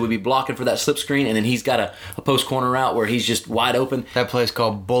he usually would be blocking for that slip screen, and then he's got a post corner route where he's just wide open. That play's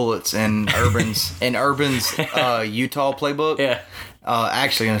called bullets in Urban's Utah playbook. Yeah.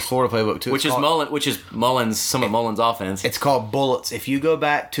 Actually, in his Florida playbook too. Which is some of Mullen's offense. It's called bullets. If you go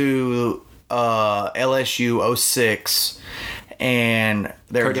back to LSU 06. And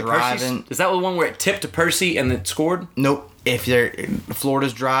they're driving. Is that the one where it tipped to Percy and it scored? Nope.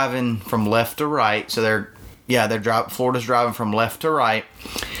 Florida's driving from left to right, so Florida's driving from left to right.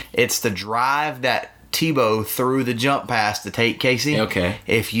 It's the drive that Tebow threw the jump pass to Tate Casey. Okay.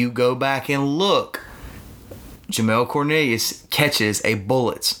 If you go back and look, Jamel Cornelius catches a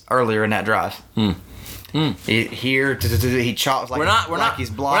bullets earlier in that drive. He chops like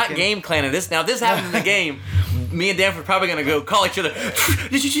he's blocking. We're not game planning this. Now, this happened in the game. Me and Danford probably going to go call each other.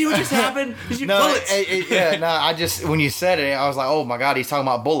 Did you see what just happened? Bullets. I just, when you said it, I was like, oh my God, he's talking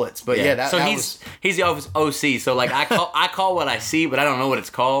about bullets. But he's the OC. So like I call what I see, but I don't know what it's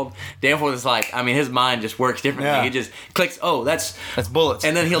called. Danford is like, I mean, his mind just works differently. Yeah. He just clicks, oh, that's bullets.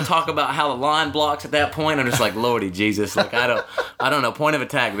 And then he'll talk about how the line blocks at that point. I'm just like, Lordy Jesus. Like, I don't know. Point of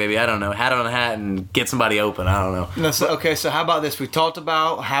attack, baby. I don't know. Hat on a hat and get somebody open. I don't know. No, so how about this? We talked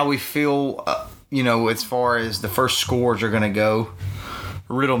about how we feel, as far as the first scores are going to go.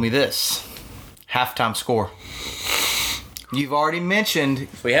 Riddle me this. Halftime score. You've already mentioned.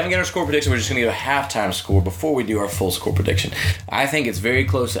 We haven't got our score prediction. We're just going to give a halftime score before we do our full score prediction. I think it's very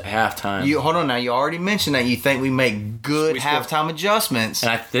close at halftime. Hold on now. You already mentioned that you think we make good halftime adjustments.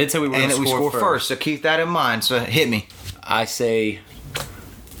 And I did say we were going to score first. So keep that in mind. So hit me. I say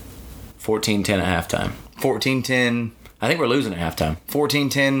 14-10 at halftime. 14-10. I think we're losing at halftime.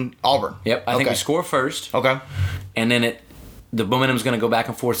 14-10 Auburn. Yep. I think we score first. Okay. And then the momentum's going to go back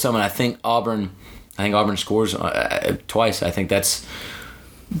and forth some. And I think Auburn scores twice. I'm going to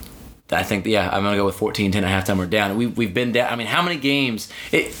go with 14-10 at halftime. We're down. We've been down. I mean, how many games?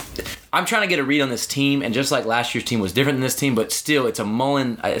 I'm trying to get a read on this team, and just like last year's team was different than this team, but still, it's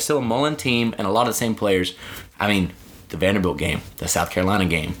still a Mullen team, and a lot of the same players. I mean, the Vanderbilt game, the South Carolina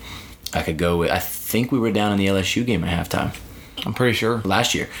game. I could go with. I think we were down in the LSU game at halftime. I'm pretty sure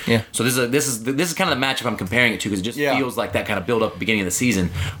last year. Yeah. So this is kind of the matchup I'm comparing it to, because it just feels like that kind of build up at the beginning of the season,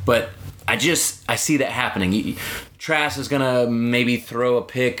 but. I see that happening. Trask is going to maybe throw a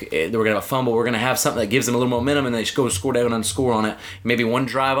pick. We're going to have a fumble. We're going to have something that gives them a little momentum, and they go score down and score on it. Maybe one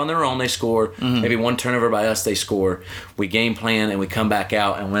drive on their own, they score. Mm-hmm. Maybe one turnover by us, they score. We game plan, and we come back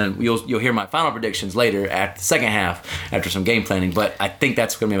out. And when you'll hear my final predictions later at the second half after some game planning. But I think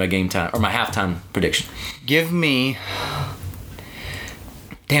that's going to be my halftime prediction. Give me...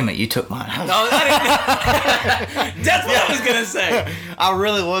 Damn it, you took mine. No, that's what I was going to say. I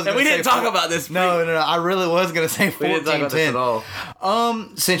really was going to say... And we didn't talk about this. No. I really was going to say 14-10. We didn't talk about this at all.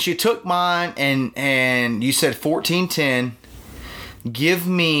 Since you took mine and you said 14-10, give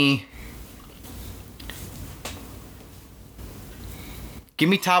me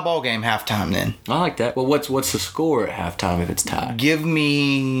tie ball game halftime then. I like that. Well, what's the score at halftime if it's tied? Give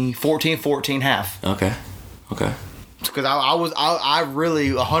me 14-14 half. Okay. Because I really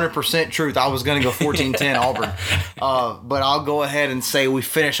 100% truth. I was going to go 14-10 Auburn, but I'll go ahead and say we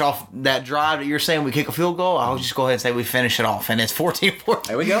finish off that drive that you're saying we kick a field goal. I'll just go ahead and say we finish it off, and it's 14-14.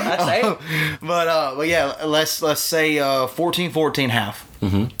 There we go. That's it. But yeah, let's say 14-14 half.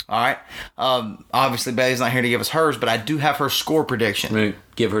 Mm-hmm. All right. Obviously, Bailey's not here to give us hers, but I do have her score prediction. I'm gonna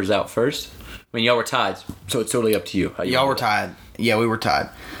give hers out first. I mean, y'all were tied, so it's totally up to you. Y'all were tied. Yeah, we were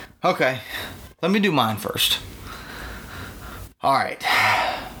tied. Okay, let me do mine first. All right.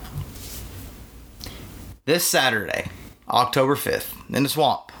 This Saturday, October 5th, in the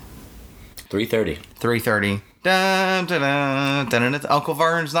Swamp. 3:30. 3:30. Dun, dun, dun, dun, dun. Uncle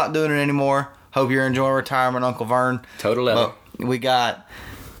Vern's not doing it anymore. Hope you're enjoying retirement, Uncle Vern. Total level. We got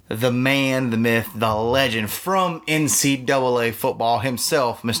the man, the myth, the legend from NCAA football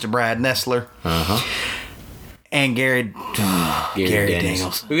himself, Mr. Brad Nessler. Uh-huh. And Gary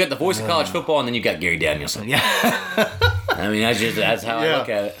Danielson. We got the voice of college football, and then you got Gary Danielson. Yeah. I mean, that's how I look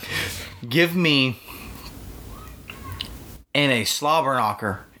at it. Give me a slobber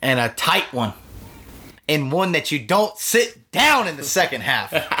knocker and a tight one, and one that you don't sit down in the second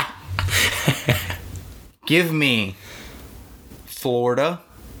half. Give me Florida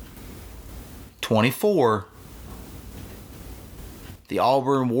 24, the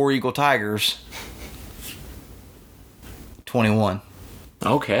Auburn War Eagle Tigers 21.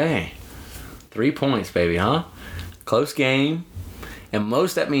 Okay. 3 points, baby, huh? Close game. And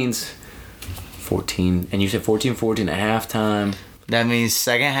that means 14. And you said 14-14 at halftime. That means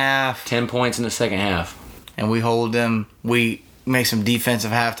second half. 10 points in the second half. And we hold them. We make some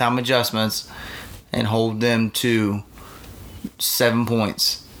defensive halftime adjustments and hold them to 7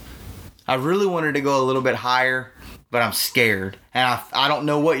 points. I really wanted to go a little bit higher, but I'm scared. And I don't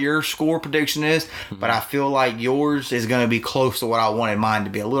know what your score prediction is, but I feel like yours is going to be close to what I wanted mine to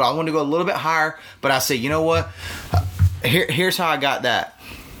be. I wanted to go a little bit higher, but I said, you know what? Here's how I got that.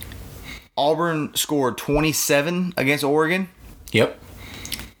 Auburn scored 27 against Oregon. Yep.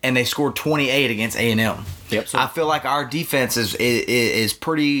 And they scored 28 against A&M. Yep. So I feel like our defense is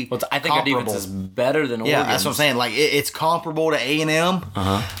pretty. Well, I think comparable. our defense is better than Oregon. Yeah, that's what I'm saying. Like it's comparable to A&M.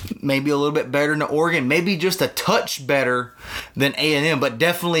 Maybe a little bit better than Oregon. Maybe just a touch better than A&M. But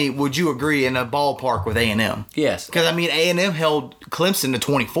definitely, would you agree, in a ballpark with A&M? Yes. Because I mean, A&M held Clemson to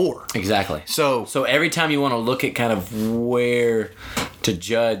 24. Exactly. So every time you want to look at kind of where to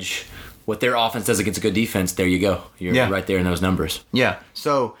judge what their offense does against a good defense, there you go. You're right there in those numbers. Yeah.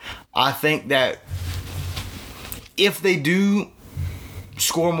 So I think that if they do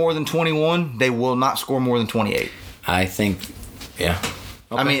score more than 21, they will not score more than 28. I think, yeah.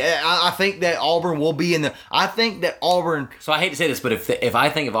 I mean, I think that Auburn will be in the. I think that Auburn. So I hate to say this, but if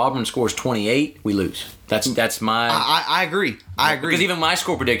Auburn scores 28, we lose. That's my. I agree. I agree. Because even my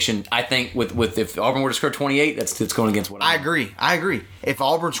score prediction, I think with if Auburn were to score 28, it's going against what I agree. I agree. If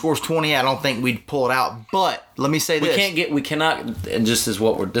Auburn scores 20, I don't think we'd pull it out. But let me say this: we cannot, and just as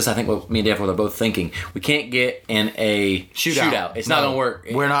what we're this, I think what me and Jeff are both thinking, we can't get in a shootout. It's not going to work.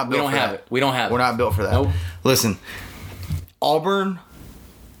 We're not. We don't have it. We don't have it. We're not built for that. Nope. Listen, Auburn.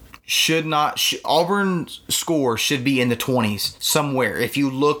 Auburn's score should be in the 20s somewhere. If you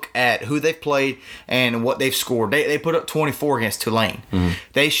look at who they've played and what they've scored, they put up 24 against Tulane.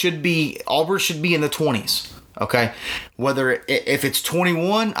 Mm-hmm. Auburn should be in the 20s. Okay, if it's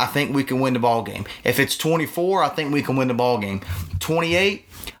 21, I think we can win the ball game. If it's 24, I think we can win the ball game. 28,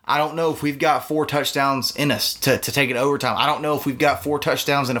 I don't know if we've got 4 touchdowns in us to take it overtime. I don't know if we've got 4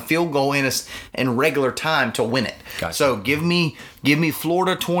 touchdowns and a field goal in us in regular time to win it. Gotcha. So give me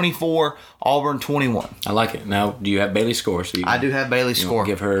Florida 24, Auburn 21. I like it. Now, do you have Bailey's score? So I do have Bailey's score.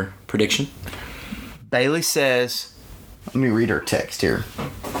 Give her prediction. Bailey says, let me read her text here.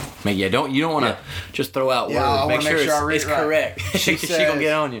 Man, you don't want to just throw out words. Make sure it's correct. She's going to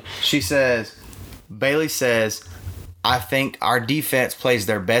get on you. She says, Bailey says, I think our defense plays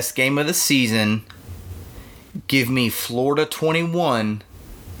their best game of the season. Give me Florida 21,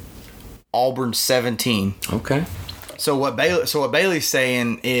 Auburn 17. Okay. So what Bailey's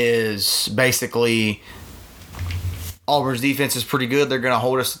saying is basically Auburn's defense is pretty good. They're going to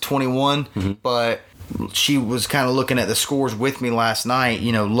hold us to 21, but she was kind of looking at the scores with me last night,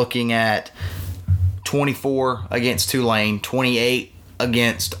 looking at 24 against Tulane, 28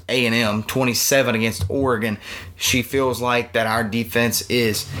 against A&M, 27 against Oregon. She feels like that our defense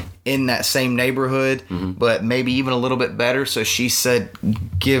is in that same neighborhood, but maybe even a little bit better. So she said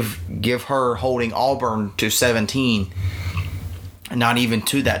give her holding Auburn to 17, not even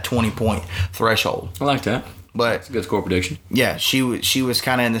to that 20-point threshold. I like that. But it's a good score prediction. Yeah, she was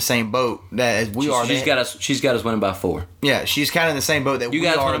kind of in the same boat that as we are. She's got us winning by 4. Yeah, she's kind of in the same boat that we are.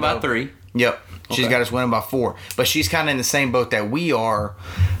 You guys winning by 3. Yep, she's got us winning by 4. But she's kind of in the same boat that we are,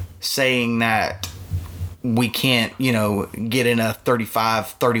 saying that we can't, get in a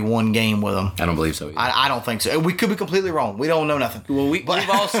 35-31 game with them. I don't believe so either. I don't think so. We could be completely wrong. We don't know nothing. Well, we've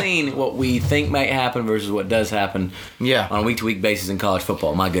all seen what we think might happen versus what does happen. Yeah. On a week-to-week basis in college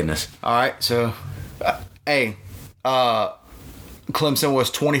football. My goodness. All right, so. Hey, Clemson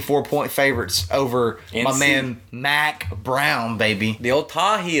was 24-point favorites over my man Mack Brown, baby. The old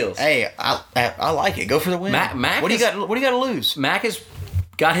Tar Heels. Hey, I like it. Go for the win. Mack what do you got to lose? Mack has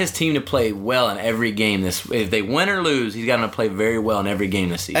got his team to play well in every game. If they win or lose, he's got them to play very well in every game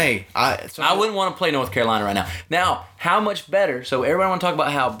this season. Hey, I wouldn't want to play North Carolina right now. Now, how much better? So everybody want to talk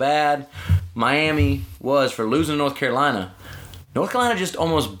about how bad Miami was for losing to North Carolina. North Carolina just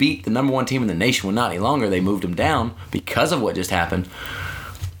almost beat the number 1 team in the nation. Well, not any longer. They moved them down because of what just happened.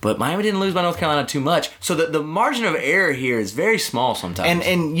 But Miami didn't lose by North Carolina too much. So the margin of error here is very small sometimes.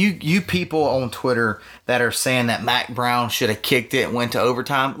 And you people on Twitter that are saying that Mack Brown should have kicked it and went to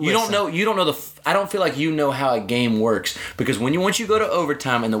overtime. You don't know I don't feel like you know how a game works. Because once you go to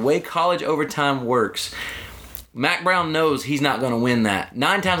overtime and the way college overtime works, Mack Brown knows he's not going to win that.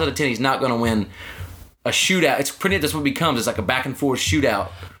 9 times out of 10, he's not going to win a shootout. It's pretty. That's what it becomes. It's like a back and forth shootout.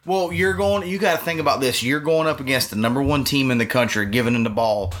 Well, you got to think about this. You're going up against the number 1 team in the country, giving them the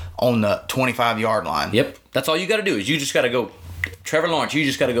ball on the 25-yard line. Yep. That's all you got to do is you just got to go. Trevor Lawrence, you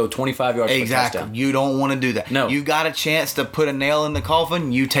just got to go 25 yards for a touchdown. You don't want to do that. No. You got a chance to put a nail in the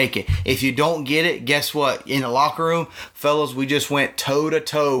coffin, you take it. If you don't get it, guess what? In the locker room, fellas, we just went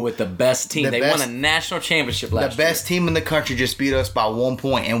toe-to-toe with the best team. They won a national championship last year. The best team in the country just beat us by 1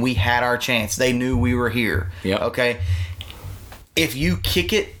 point, and we had our chance. They knew we were here. Yep. Okay? If you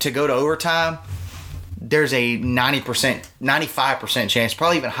kick it to go to overtime, there's a 90%, 95% chance,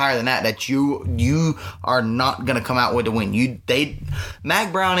 probably even higher than that you are not going to come out with the win.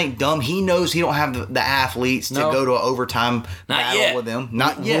 Mack Brown ain't dumb. He knows he don't have the athletes to go to an overtime battle with them.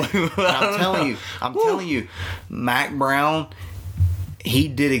 Not yet. I'm telling you, Mack Brown, he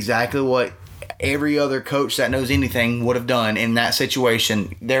did exactly what every other coach that knows anything would have done in that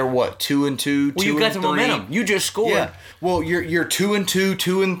situation. They're 2-2. Well, you got the momentum. You just scored. Yeah. Well, you're 2-2,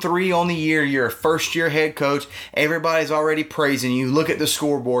 2-3 on the year. You're a first-year head coach. Everybody's already praising you. Look at the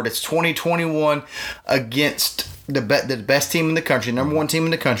scoreboard. It's 2021 against the best team in the country, number 1 team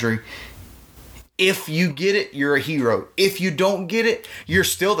in the country. If you get it, you're a hero. If you don't get it, you're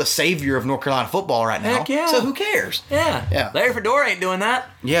still the savior of North Carolina football right now. Heck yeah. So who cares? Yeah. Larry Fedora ain't doing that.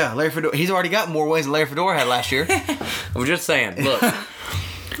 Yeah, Larry Fedora. He's already got more wins than Larry Fedora had last year. I'm just saying. Look,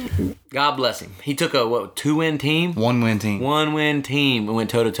 God bless him. He took a 2-win team? 1-win team. 1-win team and went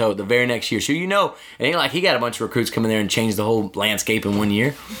toe-to-toe the very next year. So, it ain't like he got a bunch of recruits come in there and change the whole landscape in 1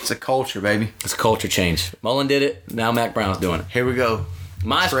 year. It's a culture, baby. It's a culture change. Mullen did it. Now Mac Brown's doing it. Here we go.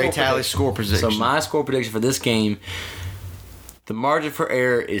 Straight tally score prediction. So, my score prediction for this game, the margin for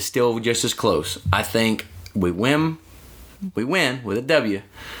error is still just as close. I think we win with a W.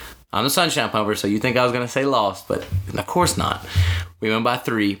 I'm the Sunshine Pumper, so you think I was going to say lost, but of course not. We win by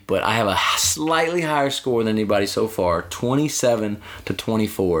 3, but I have a slightly higher score than anybody so far,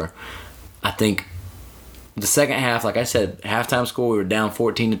 27-24. I think the second half, like I said, halftime score, we were down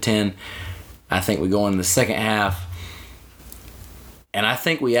 14-10. I think we go in the second half, and I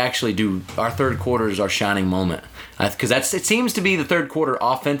think we actually do. Our third quarter is our shining moment, because it seems to be the third quarter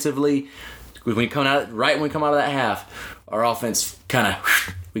offensively. When we come out of that half, our offense kind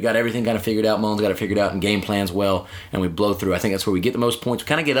of. We got everything kind of figured out. Mullen's got it figured out and game plans well, and we blow through. I think that's where we get the most points. We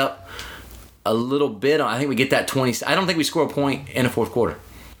kind of get up a little bit. I think we get that 20. I don't think we score a point in the fourth quarter.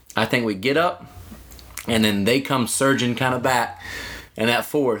 I think we get up, and then they come surging kind of back in that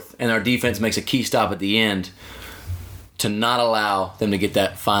fourth, and our defense makes a key stop at the end to not allow them to get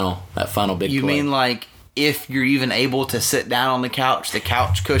that final big play. You mean like if you're even able to sit down on the couch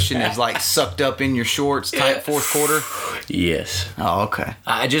cushion is like sucked up in your shorts type fourth quarter? Yes. Oh, okay.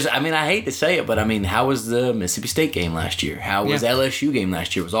 I hate to say it, but how was the Mississippi State game last year? How was LSU game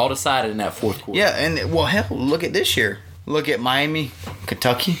last year? It was all decided in that fourth quarter. Yeah, and hell, look at this year. Look at Miami,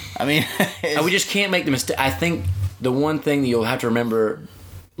 Kentucky. We just can't make the mistake. I think the one thing that you'll have to remember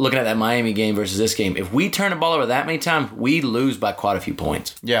looking at that Miami game versus this game, if we turn the ball over that many times, we lose by quite a few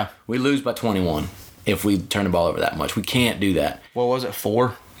points. Yeah. We lose by 21. If we turn the ball over that much, we can't do that. What was it,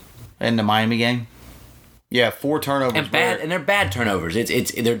 4 in the Miami game? Yeah, 4 turnovers. And they're bad turnovers.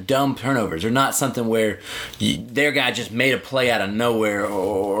 They're dumb turnovers. They're not something where their guy just made a play out of nowhere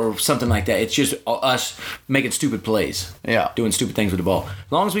or something like that. It's just us making stupid plays. Yeah, doing stupid things with the ball.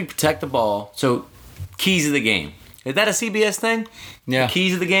 As long as we protect the ball. So, keys of the game. Is that a CBS thing? Yeah. The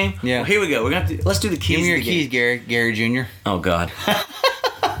keys of the game. Yeah. Well, here we go. Let's do the keys. Give me your of the keys, game. Gary Jr. Oh God.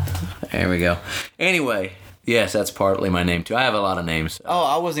 There we go. Anyway, yes, that's partly my name too. I have a lot of names. Oh,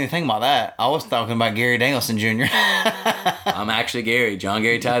 I wasn't even thinking about that. I was talking about Gary Danielson Jr. I'm actually Gary, John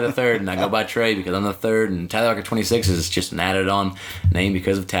Gary Talley III, and I go by Trey because I'm the third, and Talley Archer 26 is just an added on name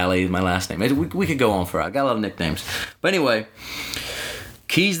because of Talley, my last name. We could go on for it. I got a lot of nicknames. But anyway,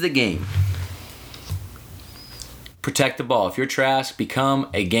 keys to the game. Protect the ball. If you're Trask, become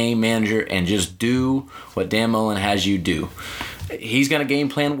a game manager and just do what Dan Mullen has you do. He's going to game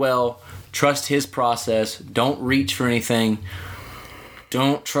plan well. Trust his process. Don't reach for anything.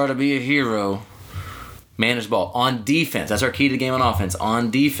 Don't try to be a hero. Manage the ball. On defense, that's our key to the game on offense. On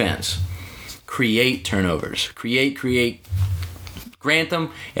defense, create turnovers. Create.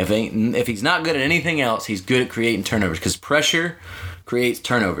 Grantham, if he's not good at anything else, he's good at creating turnovers because pressure creates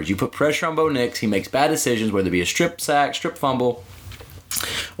turnovers. You put pressure on Bo Nix, he makes bad decisions, whether it be a strip sack, strip fumble,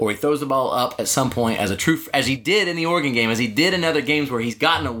 or he throws the ball up at some point as he did in the Oregon game, as he did in other games where he's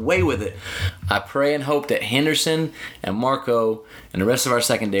gotten away with it. I pray and hope that Henderson and Marco and the rest of our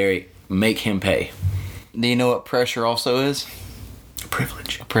secondary make him pay. Do you know what pressure also is?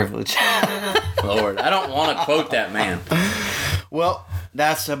 Privilege. Lord, I don't want to quote that man. Well,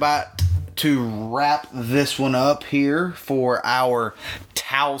 that's about to wrap this one up here for our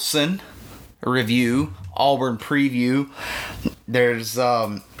Towson review, Auburn preview. There's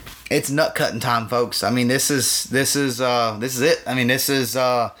it's nut cutting time, folks. This is it. This is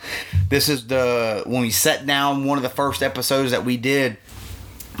the when we sat down, one of the first episodes that we did,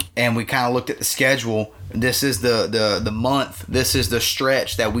 and we kind of looked at the schedule. This is the month. This is the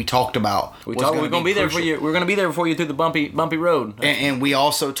stretch that we talked about. We're going to be there for you. We're going to be there for you through the bumpy road. And we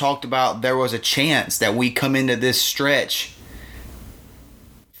also talked about there was a chance that we come into this stretch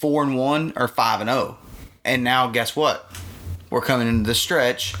 4-1 or 5-0. And now guess what? We're coming into the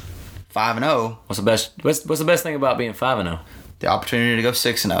stretch 5-0. What's the best thing about being 5-0? The opportunity to go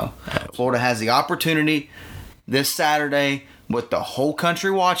 6-0. Florida has the opportunity this Saturday with the whole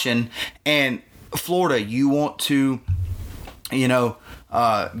country watching, and Florida, you want to,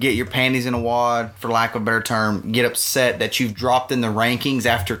 get your panties in a wad, for lack of a better term, get upset that you've dropped in the rankings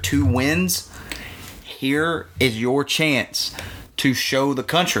after 2 wins. Here is your chance to show the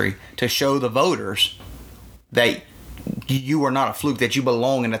country, to show the voters that you are not a fluke, that you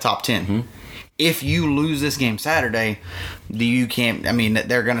belong in the top 10. Mm-hmm. If you lose this game Saturday, they're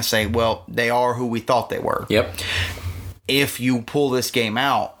going to say, well, they are who we thought they were. Yep. If you pull this game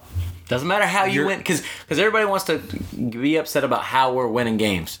out, Doesn't matter how you win, because everybody wants to be upset about how we're winning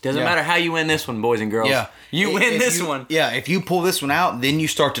games. Doesn't matter how you win this one, boys and girls. Yeah. You win this one. Yeah, if you pull this one out, then you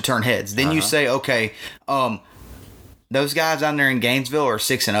start to turn heads. Then you say, okay, those guys down there in Gainesville are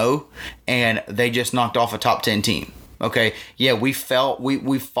 6-0, and they just knocked off a top 10 team. Okay, yeah, we've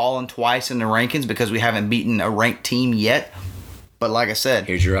fallen twice in the rankings because we haven't beaten a ranked team yet. But like I said,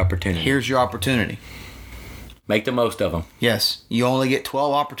 here's your opportunity. Make the most of them. Yes, you only get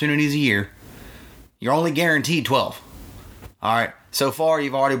 12 opportunities a year. You're only guaranteed 12. All right. So far,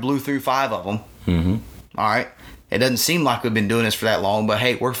 you've already blew through 5 of them. Mm-hmm. All right. It doesn't seem like we've been doing this for that long, but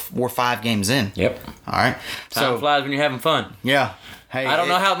hey, we're 5 games in. Yep. All right. Time flies when you're having fun. Yeah. Hey, I don't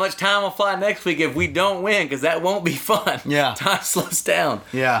know how much time will fly next week if we don't win, because that won't be fun. Yeah. Time slows down.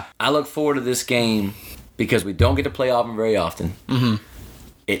 Yeah. I look forward to this game because we don't get to play Auburn very often. Mm-hmm.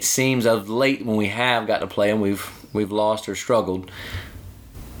 It seems of late when we have got to play them, we've lost or struggled.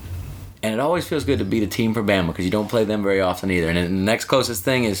 And it always feels good to beat a team from Bama because you don't play them very often either. And the next closest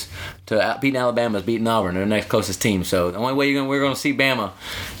thing is to beating Alabama is beating Auburn. They're the next closest team. So the only way we're going to see Bama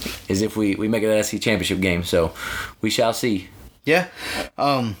is if we make it an SEC championship game. So we shall see. Yeah.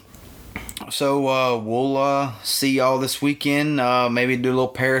 So we'll see y'all this weekend. Maybe do a little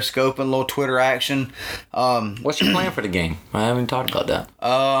Periscope and a little Twitter action. What's your plan for the game? I haven't even talked about that.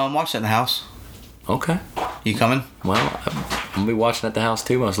 I'm watching at the house. Okay. You coming? Well, I'm going to be watching at the house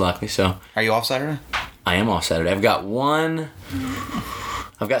too, most likely. So. Are you off Saturday? I am off Saturday. I've got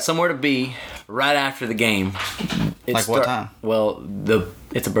somewhere to be right after the game. What time? Well,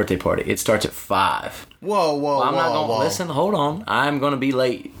 it's a birthday party. It starts at 5. Whoa. I'm not going to listen. Hold on. I'm going to be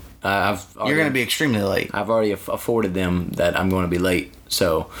late. You're going to be extremely late. I've already afforded them that I'm going to be late,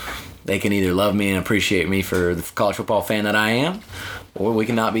 so they can either love me and appreciate me for the college football fan that I am, or we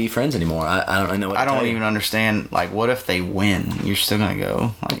cannot be friends anymore. I don't know what to tell you. I don't even understand. Like, what if they win? You're still going to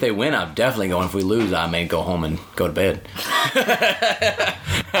go? If they win, I'm definitely going. If we lose, I may go home and go to bed.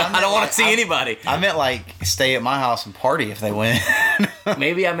 I don't want to see anybody. I meant like stay at my house and party if they win.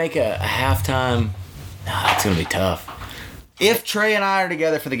 Maybe I make a halftime. It's going to be tough. If Trey and I are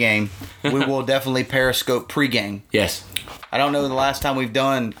together for the game, we will definitely Periscope pregame. Yes. I don't know the last time we've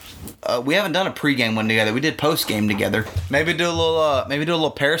done. We haven't done a pregame one together. We did postgame together. Maybe do a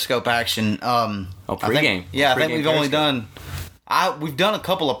little Periscope action. Pregame. I think we've only done. We've done a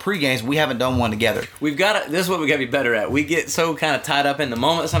couple of pregames. We haven't done one together. This is what we got to be better at. We get so kind of tied up in the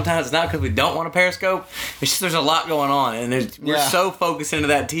moment sometimes. It's not because we don't want to Periscope. It's just there's a lot going on, and we're so focused into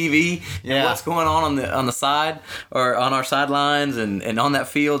that TV and what's going on the side or on our sidelines and on that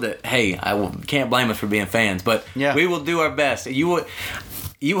field that, hey, can't blame us for being fans. But we will do our best. You will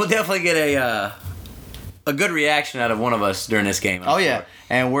definitely get a good reaction out of one of us during this game. I'm sure.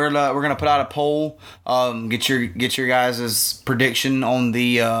 And we're gonna put out a poll. Get your guys' prediction on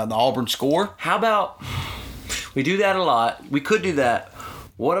the Auburn score. How about we do that a lot? We could do that.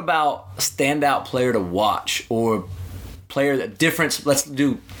 What about standout player to watch or player that difference? Let's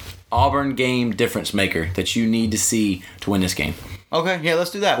do Auburn game difference maker that you need to see to win this game. Okay, yeah,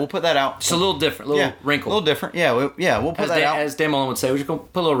 let's do that. We'll put that out. It's a little different, wrinkle. A little different, we'll put that out. As Dan Mullen would say, we're just going to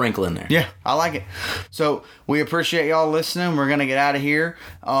put a little wrinkle in there. Yeah, I like it. So, we appreciate y'all listening. We're going to get out of here.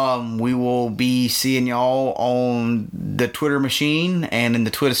 We will be seeing y'all on the Twitter machine and in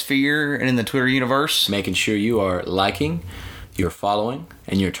the Twitter sphere and in the Twitter universe. Making sure you are liking, you're following,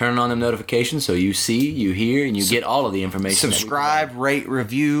 and you're turning on them notifications so you see, you hear, and you get all of the information. Subscribe, rate,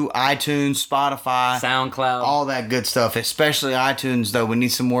 review, iTunes, Spotify, SoundCloud, all that good stuff. Especially iTunes, though. We need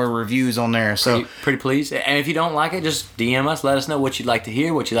some more reviews on there. So pretty please. And if you don't like it, just DM us. Let us know what you'd like to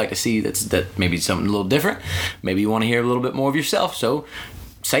hear, what you'd like to see. That maybe something a little different. Maybe you want to hear a little bit more of yourself. So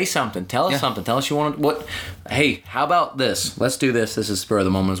say something. Tell us something. Tell us you want to. What? Hey, how about this? Let's do this. This is spur of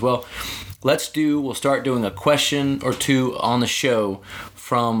the moment as well. We'll start doing a question or two on the show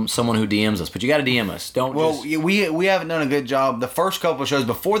from someone who DMs us. But you got to DM us. We haven't done a good job. The first couple of shows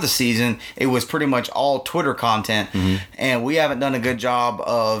before the season, it was pretty much all Twitter content. Mm-hmm. And we haven't done a good job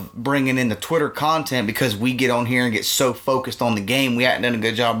of bringing in the Twitter content because we get on here and get so focused on the game. We haven't done a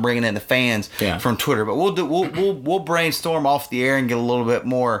good job bringing in the fans from Twitter. But we'll brainstorm off the air and get a little bit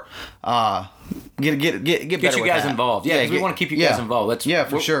more get better you guys involved. Yeah, we want to keep you guys involved.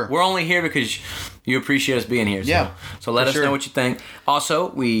 For sure. We're only here because you appreciate us being here. So let us know what you think.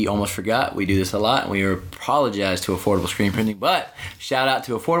 Also, we almost forgot. We do this a lot, and we apologize to Affordable Screen Printing. But shout out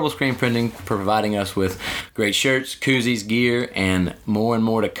to Affordable Screen Printing for providing us with great shirts, koozies, gear, and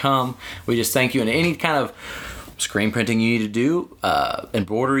more to come. We just thank you. And any kind of screen printing you need to do,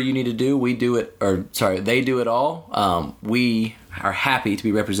 embroidery you need to do, they do it all. We are happy to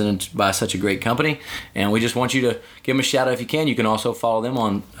be represented by such a great company, and we just want you to give them a shout out if you can. You can also follow them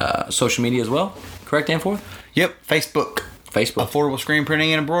on social media as well. Correct, Danforth? Yep, Facebook. Affordable Screen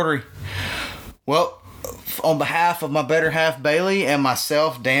Printing and Embroidery. Well, on behalf of my better half Bailey and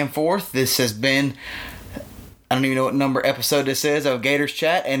myself, Danforth, this has been, I don't even know what number episode this is of Gators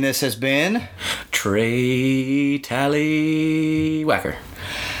Chat, and this has been Trey Tallywhacker.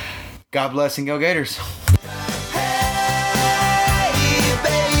 God bless and go Gators.